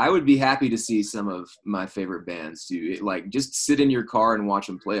 I would be happy to see some of my favorite bands do like just sit in your car and watch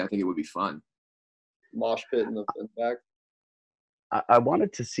them play. I think it would be fun. Mosh pit in the back. I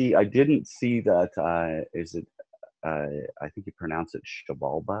wanted to see. I didn't see that. Is it? I think you pronounce it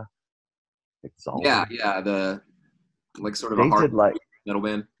Xibalba. Yeah. The like sort of a hard metal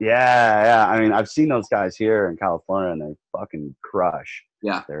band. Yeah. I mean, I've seen those guys here in California, and they fucking crush.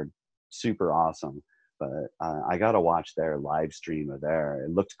 Yeah, they're super awesome. But I got to watch their live stream of there.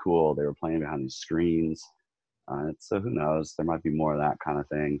 It looked cool. They were playing behind these screens. So who knows? There might be more of that kind of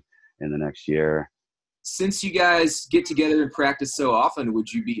thing in the next year. Since you guys get together and practice so often,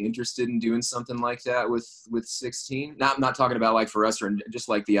 would you be interested in doing something like that with 16? I'm not talking about like for us, or just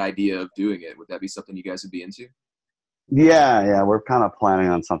like the idea of doing it. Would that be something you guys would be into? Yeah. We're kind of planning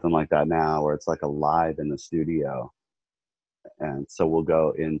on something like that now, where it's like a live in the studio. And so we'll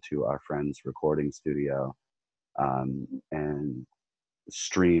go into our friend's recording studio and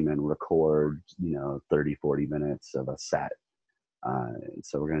stream and record, 30, 40 minutes of a set.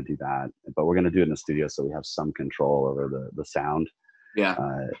 So we're going to do that, but we're going to do it in the studio so we have some control over the sound. Yeah.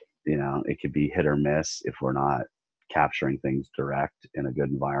 It could be hit or miss if we're not capturing things direct in a good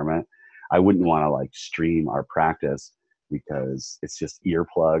environment. I wouldn't want to like stream our practice because it's just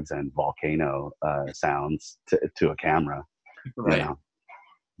earplugs and volcano sounds to a camera. Right.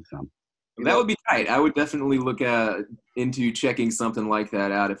 So. That would be tight. I would definitely look into checking something like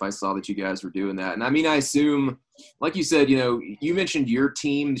that out if I saw that you guys were doing that. And I mean, I assume, like you said, you mentioned your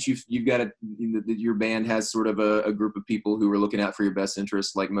team that you've got your band has sort of a group of people who are looking out for your best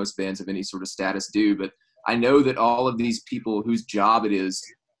interests, like most bands of any sort of status do. But I know that all of these people whose job it is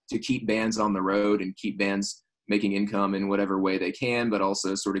to keep bands on the road and keep bands making income in whatever way they can, but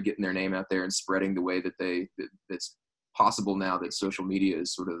also sort of getting their name out there and spreading the way that that's possible now that social media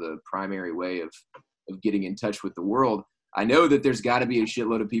is sort of the primary way of getting in touch with the world. I know that there's got to be a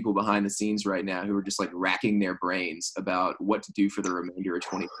shitload of people behind the scenes right now who are just like racking their brains about what to do for the remainder of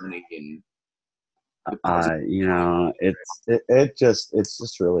 2020. And it's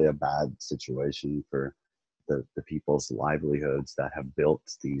just really a bad situation for the people's livelihoods that have built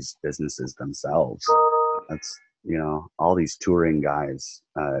these businesses themselves. That's, all these touring guys,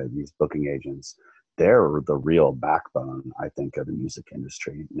 these booking agents, they're the real backbone, I think, of the music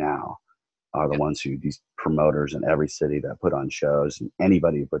industry now, are the ones who, these promoters in every city that put on shows, and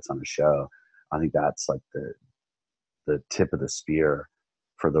anybody who puts on a show, I think that's like the tip of the spear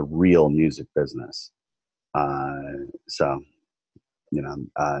for the real music business. So,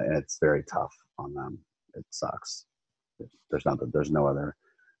 it's very tough on them. It sucks. There's no other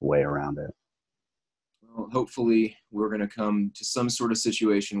way around it. Well, hopefully we're going to come to some sort of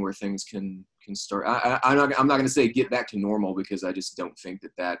situation where things can start. I'm not going to say get back to normal, because I just don't think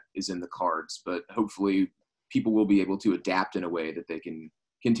that is in the cards, but hopefully people will be able to adapt in a way that they can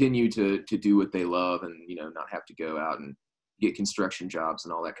continue to do what they love, and, not have to go out and get construction jobs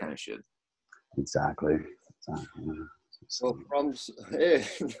and all that kind of shit. Exactly. Well,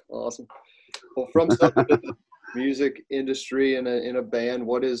 awesome. Well, from something to the music industry in a band,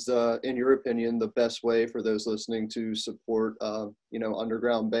 what is, in your opinion, the best way for those listening to support,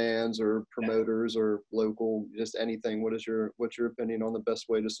 underground bands or promoters or local, just anything? What's your opinion on the best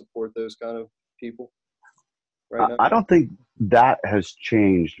way to support those kind of people right now? I don't think that has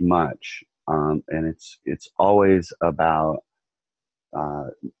changed much, and it's always about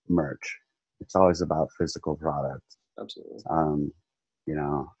merch. It's always about physical product. Absolutely.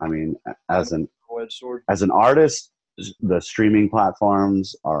 As an artist, the streaming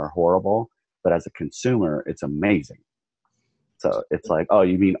platforms are horrible, but as a consumer, it's amazing. So it's like, oh,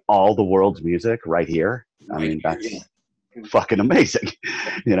 you mean all the world's music right here? That's fucking amazing,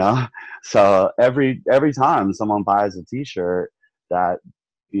 So every time someone buys a T-shirt, that's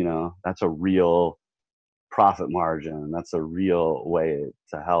a real profit margin. That's a real way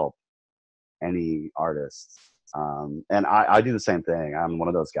to help any artist. And I do the same thing. I'm one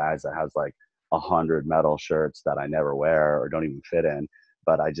of those guys that has like 100 metal shirts that I never wear or don't even fit in,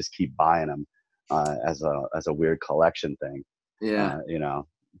 but I just keep buying them as a weird collection thing. Yeah.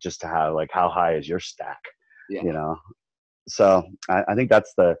 Just to have, like, how high is your stack? Yeah. So I think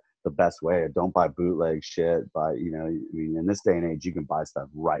that's the best way. Don't buy bootleg shit. In this day and age, you can buy stuff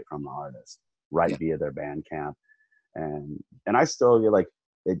right from the artist, right via their Bandcamp, and I still get like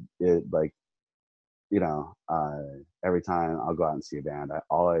it like. Every time I'll go out and see a band, I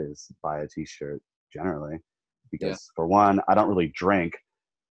always buy a T-shirt generally, because for one, I don't really drink,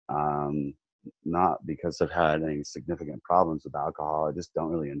 not because I've had any significant problems with alcohol. I just don't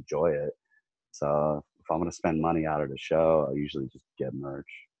really enjoy it. So if I'm going to spend money out at a show, I usually just get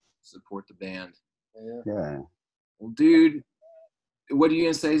merch. Support the band. Yeah. Well, dude, what are you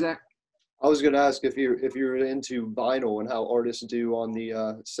going to say, Zach? I was going to ask if you're into vinyl and how artists do on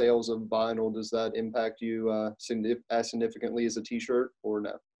the sales of vinyl. Does that impact you as significantly as a T-shirt, or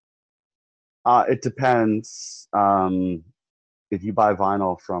no? It depends. If you buy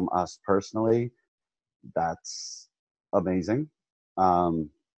vinyl from us personally, that's amazing. And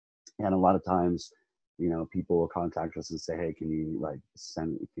a lot of times, people will contact us and say, "Hey, can you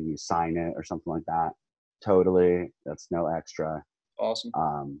sign it or something like that?" Totally, that's no extra. Awesome.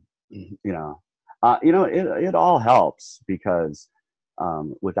 It all helps, because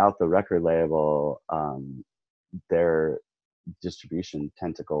without the record label, their distribution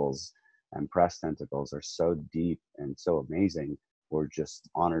tentacles and press tentacles are so deep and so amazing. We're just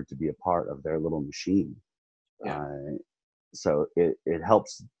honored to be a part of their little machine. Yeah. So it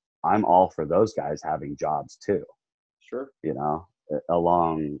helps. I'm all for those guys having jobs too. Sure.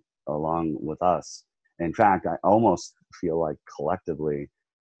 Along with us. In fact, I almost feel like collectively,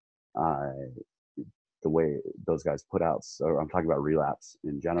 the way those guys put out, so I'm talking about Relapse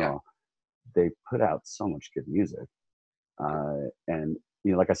in general, they put out so much good music. And,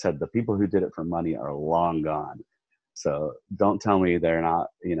 like I said, the people who did it for money are long gone. So don't tell me they're not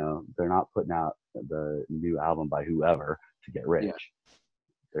putting out the new album by whoever to get rich. Yeah.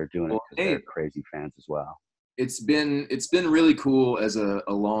 They're doing it because they're crazy fans as well. It's been really cool as a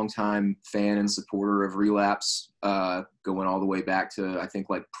longtime fan and supporter of Relapse, going all the way back to, I think,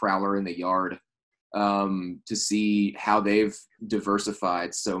 like Prowler in the Yard, to see how they've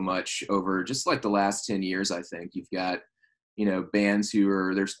diversified so much over just like the last 10 years. I think you've got, bands who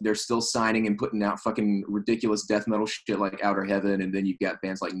are, they're still signing and putting out fucking ridiculous death metal shit like Outer Heaven. And then you've got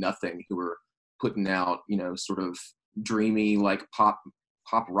bands like Nothing who are putting out, sort of dreamy, like pop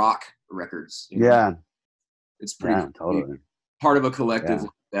rock records. Yeah. It's pretty totally part of a collective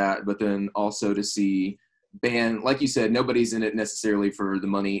like that, but then also to see band, like you said, nobody's in it necessarily for the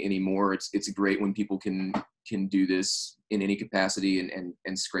money anymore. It's great when people can do this in any capacity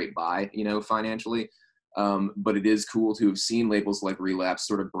and scrape by, financially. But it is cool to have seen labels like Relapse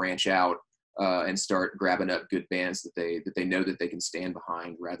sort of branch out and start grabbing up good bands that they know that they can stand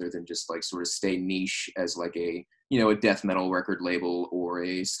behind, rather than just like sort of stay niche as like a death metal record label or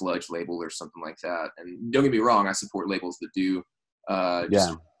a sludge label or something like that. And don't get me wrong, I support labels that do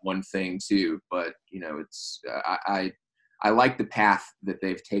just one thing too, but it's I like the path that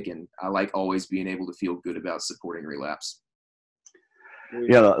they've taken. I like always being able to feel good about supporting Relapse.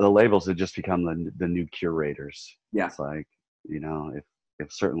 Yeah, the labels have just become the new curators. Yeah. It's like,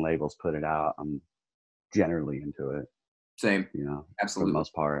 if certain labels put it out, I'm generally into it. Same. Absolutely. For the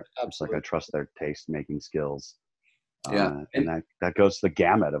most part. Absolutely. It's like I trust their taste making skills. Yeah. And that goes to the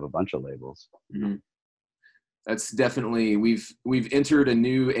gamut of a bunch of labels. Mm-hmm. That's definitely, we've entered a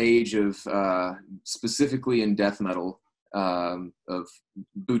new age of specifically in death metal of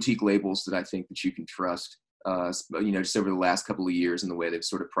boutique labels that I think that you can trust. Just over the last couple of years, and the way they've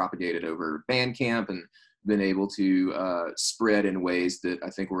sort of propagated over Bandcamp and been able to spread in ways that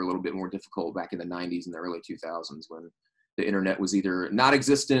I think were a little bit more difficult back in the 90s and the early 2000s, when the internet was either not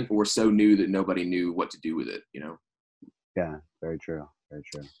existent or so new that nobody knew what to do with it. Yeah, very true. Very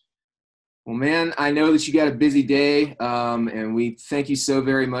true. Well, man, I know that you got a busy day, and we thank you so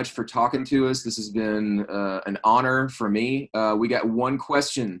very much for talking to us. This has been an honor for me. We got one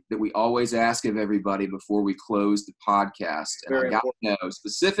question that we always ask of everybody before we close the podcast. And I got to know,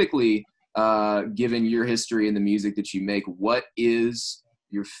 specifically, given your history and the music that you make, what is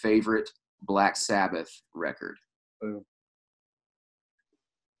your favorite Black Sabbath record?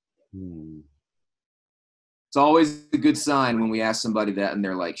 It's always a good sign when we ask somebody that and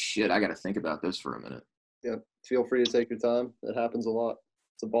they're like, shit, I got to think about this for a minute. Yeah. Feel free to take your time. It happens a lot.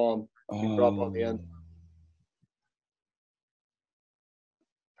 It's a bomb. You drop on the end.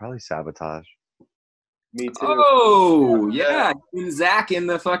 Probably Sabotage. Me too. Oh, yeah. You and Zach in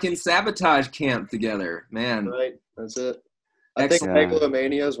the fucking Sabotage camp together, man. Right. That's it. I think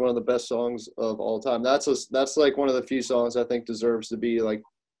Megalomania is one of the best songs of all time. That's like one of the few songs I think deserves to be like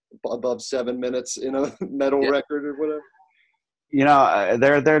above 7 minutes in a metal record or whatever.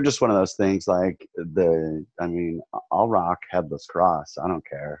 They're just one of those things. Like I'll rock Headless Cross. I don't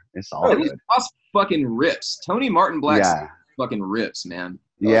care. It's all Headless good. Cross fucking rips. Tony Martin Black fucking rips, man.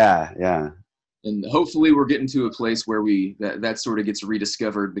 Yeah. And hopefully we're getting to a place where that sort of gets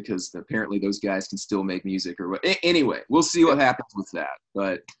rediscovered, because apparently those guys can still make music or what. Anyway, we'll see what happens with that.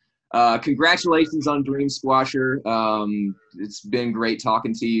 But congratulations on Dream Squasher. It's been great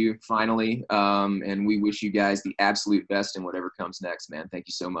talking to you finally. And we wish you guys the absolute best in whatever comes next, man. Thank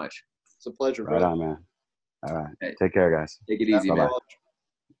you so much. It's a pleasure, bro. Right on, man. All right. Hey, take care, guys. Take it easy, Bye-bye.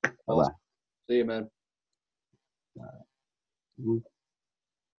 man. Bye-bye. See you, man.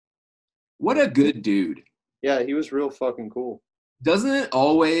 What a good dude. Yeah, he was real fucking cool. Doesn't it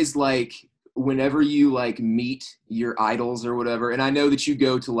always, like, whenever you like meet your idols or whatever, and I know that you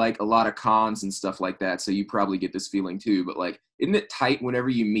go to like a lot of cons and stuff like that, so you probably get this feeling too, but like, isn't it tight whenever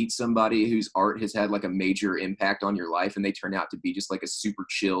you meet somebody whose art has had like a major impact on your life and they turn out to be just like a super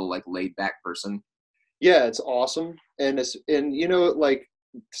chill, like laid back person? Yeah, it's awesome. And like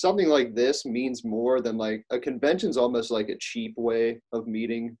something like this means more than like a convention's almost like a cheap way of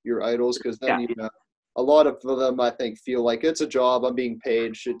meeting your idols, because then a lot of them, I think, feel like it's a job. I'm being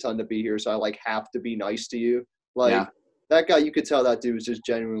paid shit ton to be here, so I like have to be nice to you. Like that guy, you could tell that dude was just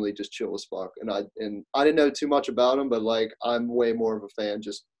genuinely just chill as fuck. And I didn't know too much about him, but like I'm way more of a fan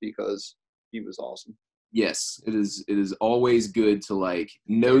just because he was awesome. Yes, it is always good to like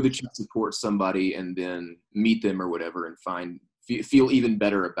know that you support somebody and then meet them or whatever and feel even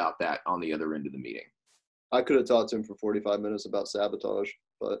better about that on the other end of the meeting. I could have talked to him for 45 minutes about Sabotage,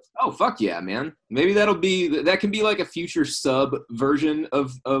 but oh fuck yeah, man! Maybe that can be like a future sub version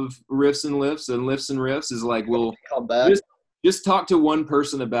of riffs and lifts, and lifts and riffs is like we'll come back. Just talk to one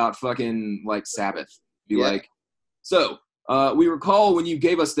person about fucking like Sabbath. Be like, so we recall when you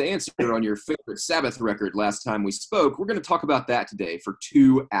gave us the answer on your favorite Sabbath record last time we spoke. We're going to talk about that today for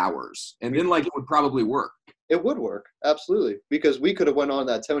 2 hours, and then like it would probably work. It would work, absolutely, because we could have went on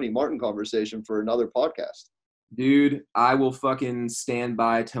that Tony Martin conversation for another podcast. Dude, I will fucking stand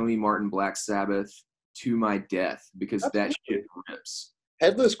by Tony Martin Black Sabbath to my death, because that shit rips.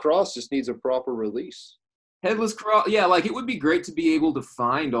 Headless Cross just needs a proper release. Headless Cross, yeah, like it would be great to be able to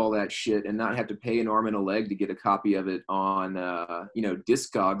find all that shit and not have to pay an arm and a leg to get a copy of it on,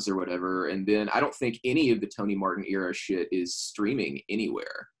 Discogs or whatever. And then I don't think any of the Tony Martin era shit is streaming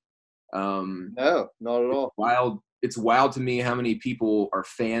anywhere. No, not at all. It's wild to me how many people are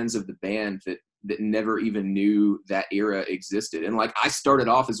fans of the band that never even knew that era existed. And like I started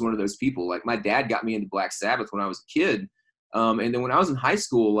off as one of those people. Like my dad got me into Black Sabbath when I was a kid. And then when I was in high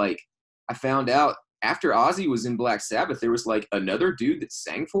school, like I found out after Ozzy was in Black Sabbath, there was like another dude that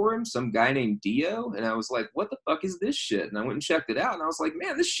sang for him, some guy named Dio. And I was like, what the fuck is this shit? And I went and checked it out and I was like,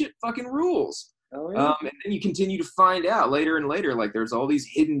 man, this shit fucking rules. Oh, yeah. And then you continue to find out later and later, like there's all these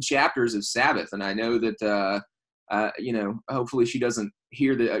hidden chapters of Sabbath. And I know that, hopefully she doesn't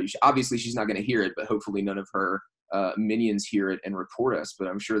hear that. Obviously she's not going to hear it, but hopefully none of her minions hear it and report us. But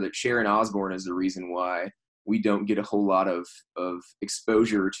I'm sure that Sharon Osbourne is the reason why we don't get a whole lot of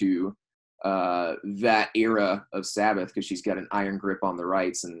exposure to that era of Sabbath, because she's got an iron grip on the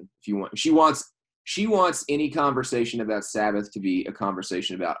rights, and if you want, she wants any conversation about Sabbath to be a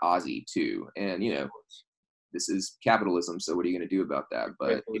conversation about Ozzy too. And this is capitalism, so what are you going to do about that?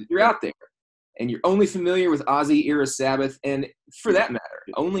 But if you're out there and you're only familiar with Ozzy era Sabbath, and for that matter,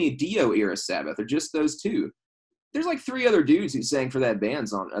 only Dio era Sabbath, or just those two, there's like 3 other dudes who sang for that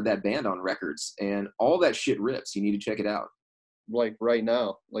band on records, and all that shit rips. You need to check it out. Like right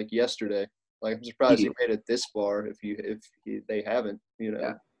now, like yesterday. Like I'm surprised you made it this far. If they haven't,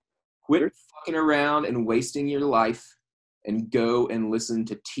 Yeah. Quit fucking around and wasting your life, and go and listen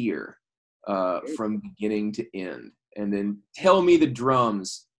to Tear from beginning to end, and then tell me the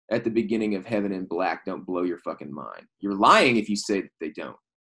drums at the beginning of Heaven in Black don't blow your fucking mind. You're lying if you say that they don't.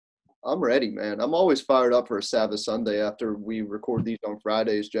 I'm ready, man. I'm always fired up for a Sabbath Sunday after we record these on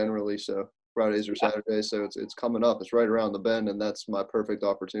Fridays generally. So Fridays or Saturdays. So it's coming up. It's right around the bend, and that's my perfect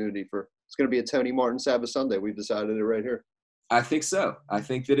opportunity it's going to be a Tony Martin Sabbath Sunday. We've decided it right here. I think so. I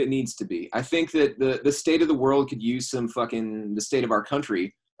think that it needs to be. I think that the state of the world could use the state of our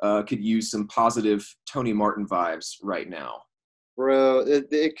country could use some positive Tony Martin vibes right now. Bro,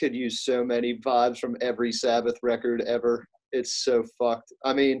 it could use so many vibes from every Sabbath record ever. It's so fucked.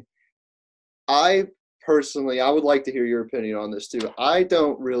 I mean, I would like to hear your opinion on this too. I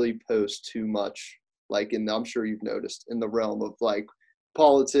don't really post too much, like I'm sure you've noticed, in the realm of like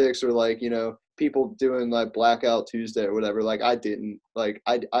politics or like, people doing like Blackout Tuesday or whatever. Like I didn't, like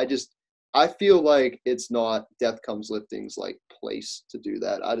I feel like it's not Death Comes Lifting's like place to do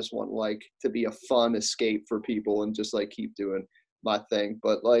that. I just want like to be a fun escape for people and just like keep doing my thing.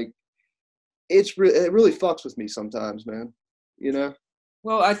 But like it really fucks with me sometimes, man.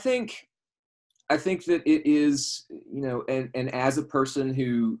 Well, I think that it is, and as a person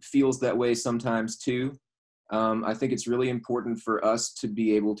who feels that way sometimes too, I think it's really important for us to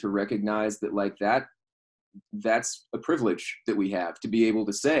be able to recognize that like that's a privilege that we have to be able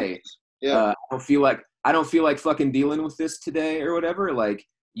to say, I don't feel like fucking dealing with this today or whatever. Like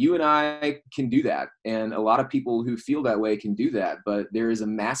you and I can do that. And a lot of people who feel that way can do that. But there is a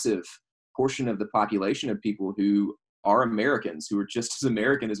massive portion of the population of people who are Americans, who are just as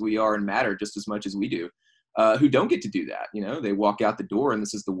American as we are and matter just as much as we do, who don't get to do that. They walk out the door and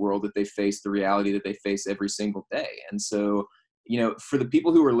this is the world that they face, the reality that they face every single day. And so, for the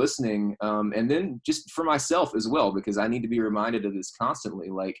people who are listening, and then just for myself as well, because I need to be reminded of this constantly,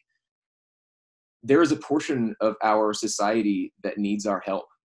 like there is a portion of our society that needs our help.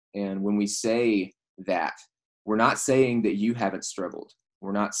 And when we say that, we're not saying that you haven't struggled.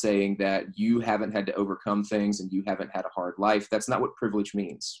 We're not saying that you haven't had to overcome things and you haven't had a hard life. That's not what privilege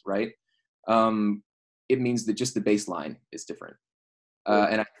means, right? It means that just the baseline is different.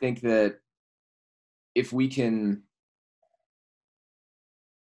 And I think that if we can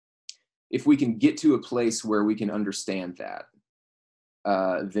get to a place where we can understand that,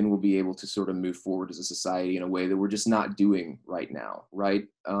 then we'll be able to sort of move forward as a society in a way that we're just not doing right now, right?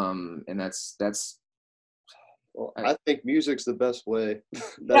 And that's. Well, I think music's the best way.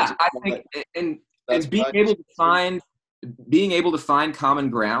 I think, and being able to find common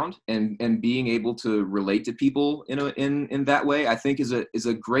ground and being able to relate to people in that way, I think is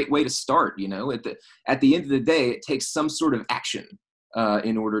a great way to start. At the end of the day, it takes some sort of action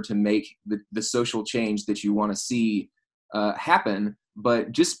in order to make the social change that you want to see happen.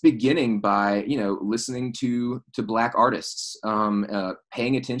 But just beginning by, listening to Black artists,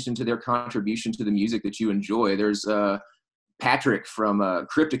 paying attention to their contribution to the music that you enjoy. There's Patrick from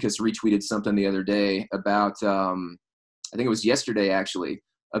Crypticus retweeted something the other day about, I think it was yesterday actually,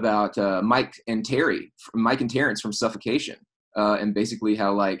 about Mike and Terrence from Suffocation, and basically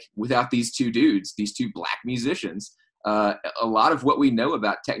how like without these two dudes, these two Black musicians, a lot of what we know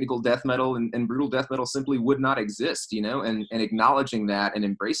about technical death metal and brutal death metal simply would not exist, and acknowledging that and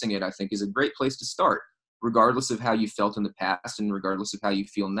embracing it, I think, is a great place to start, regardless of how you felt in the past and regardless of how you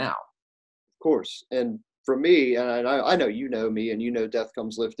feel now. Of course. And for me, and I know you know me and Death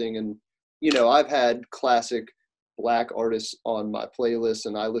Comes Lifting, and I've had classic Black artists on my playlist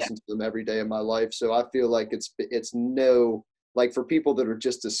and I listen to them every day of my life. So I feel like it's no, like for people that are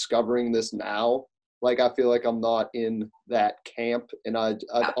just discovering this now, like, I feel like I'm not in that camp, and I've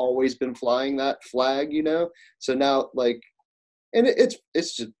always been flying that flag, So now, like, and it's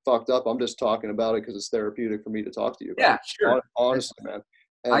just fucked up. I'm just talking about it because it's therapeutic for me to talk to you about. Yeah, sure. Honestly, man.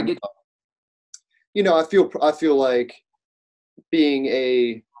 And, I get. I feel like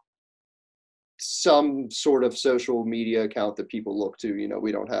being some sort of social media account that people look to.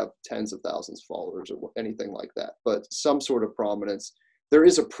 We don't have tens of thousands of followers or anything like that, but some sort of prominence. There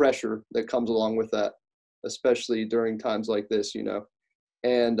is a pressure that comes along with that. especially during times like this, you know.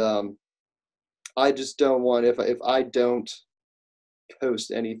 And I just don't want, if I don't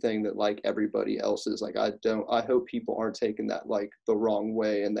post anything that like everybody else is, like I hope people aren't taking that like the wrong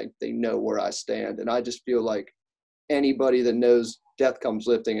way, and they know where I stand. And I just feel like anybody that knows Death Comes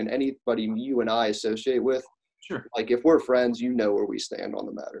Lifting and anybody you and I associate with, sure, like if we're friends, you know where we stand on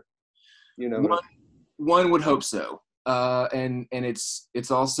the matter, you know. One would hope so. And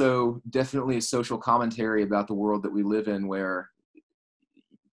it's also definitely a social commentary about the world that we live in, where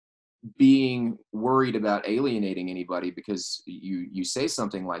being worried about alienating anybody because you say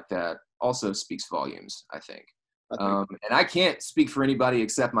something like that also speaks volumes, I think. And I can't speak for anybody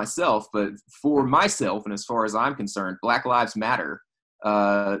except myself, but for myself, and as far as I'm concerned, Black Lives Matter.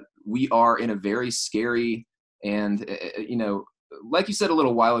 We are in a very scary and, you know, like you said a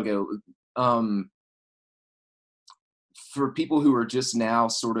little while ago, for people who are just now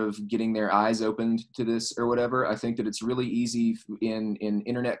sort of getting their eyes opened to this or whatever, I think that it's really easy in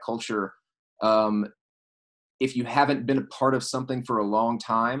internet culture, if you haven't been a part of something for a long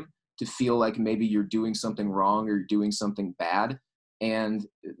time, to feel like maybe you're doing something wrong or you're doing something bad. And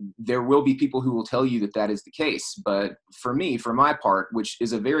there will be people who will tell you that that is the case. But for me, for my part, which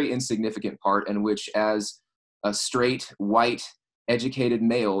is a very insignificant part, and which as a straight, white, educated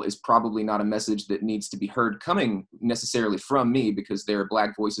male is probably not a message that needs to be heard coming necessarily from me, because there are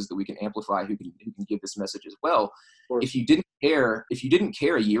Black voices that we can amplify who can give this message as well. If you didn't care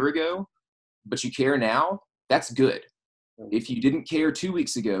a year ago, but you care now, that's good. If you didn't care 2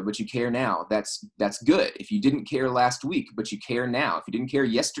 weeks ago, but you care now, that's good. If you didn't care last week, but you care now, if you didn't care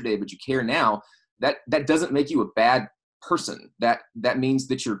yesterday, but you care now, that doesn't make you a bad person. That means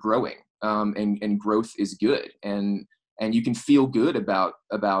that you're growing, and growth is good. And you can feel good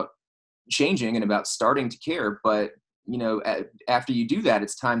about changing and about starting to care. But, you know, after you do that,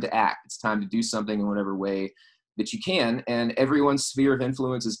 it's time to act. It's time to do something in whatever way that you can. And everyone's sphere of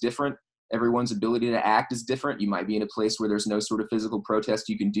influence is different. Everyone's ability to act is different. You might be in a place where there's no sort of physical protest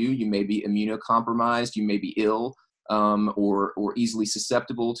you can do. You may be immunocompromised. You may be ill, or easily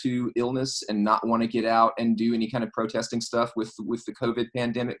susceptible to illness and not want to get out and do any kind of protesting stuff with the COVID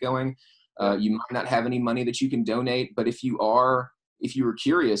pandemic going. You might not have any money that you can donate, but if you are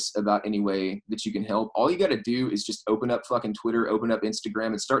curious about any way that you can help, all you got to do is just open up fucking Twitter, open up Instagram,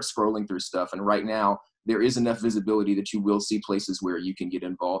 and start scrolling through stuff. And right now, there is enough visibility that you will see places where you can get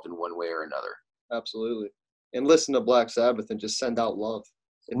involved in one way or another. Absolutely. And listen to Black Sabbath and just send out love.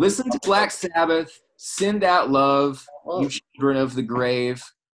 Listen to Black Sabbath, send out love, you children of the grave.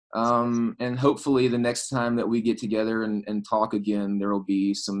 And hopefully the next time that we get together and talk again, there will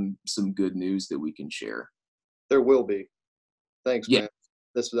be some good news that we can share. There will be. Thanks, man.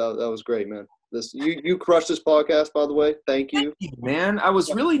 That was great, man. You crushed this podcast, by the way. Thank you. Thank you, man. I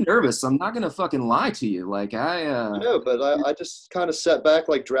was really nervous. I'm not gonna fucking lie to you. Like I know, but I just kind of sat back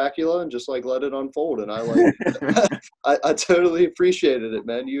like Dracula and just like let it unfold. And I like I totally appreciated it,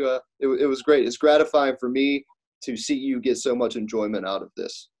 man. It was great. It's gratifying for me to see you get so much enjoyment out of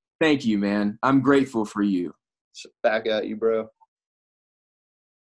this. Thank you, man. I'm grateful for you. Back at you, bro.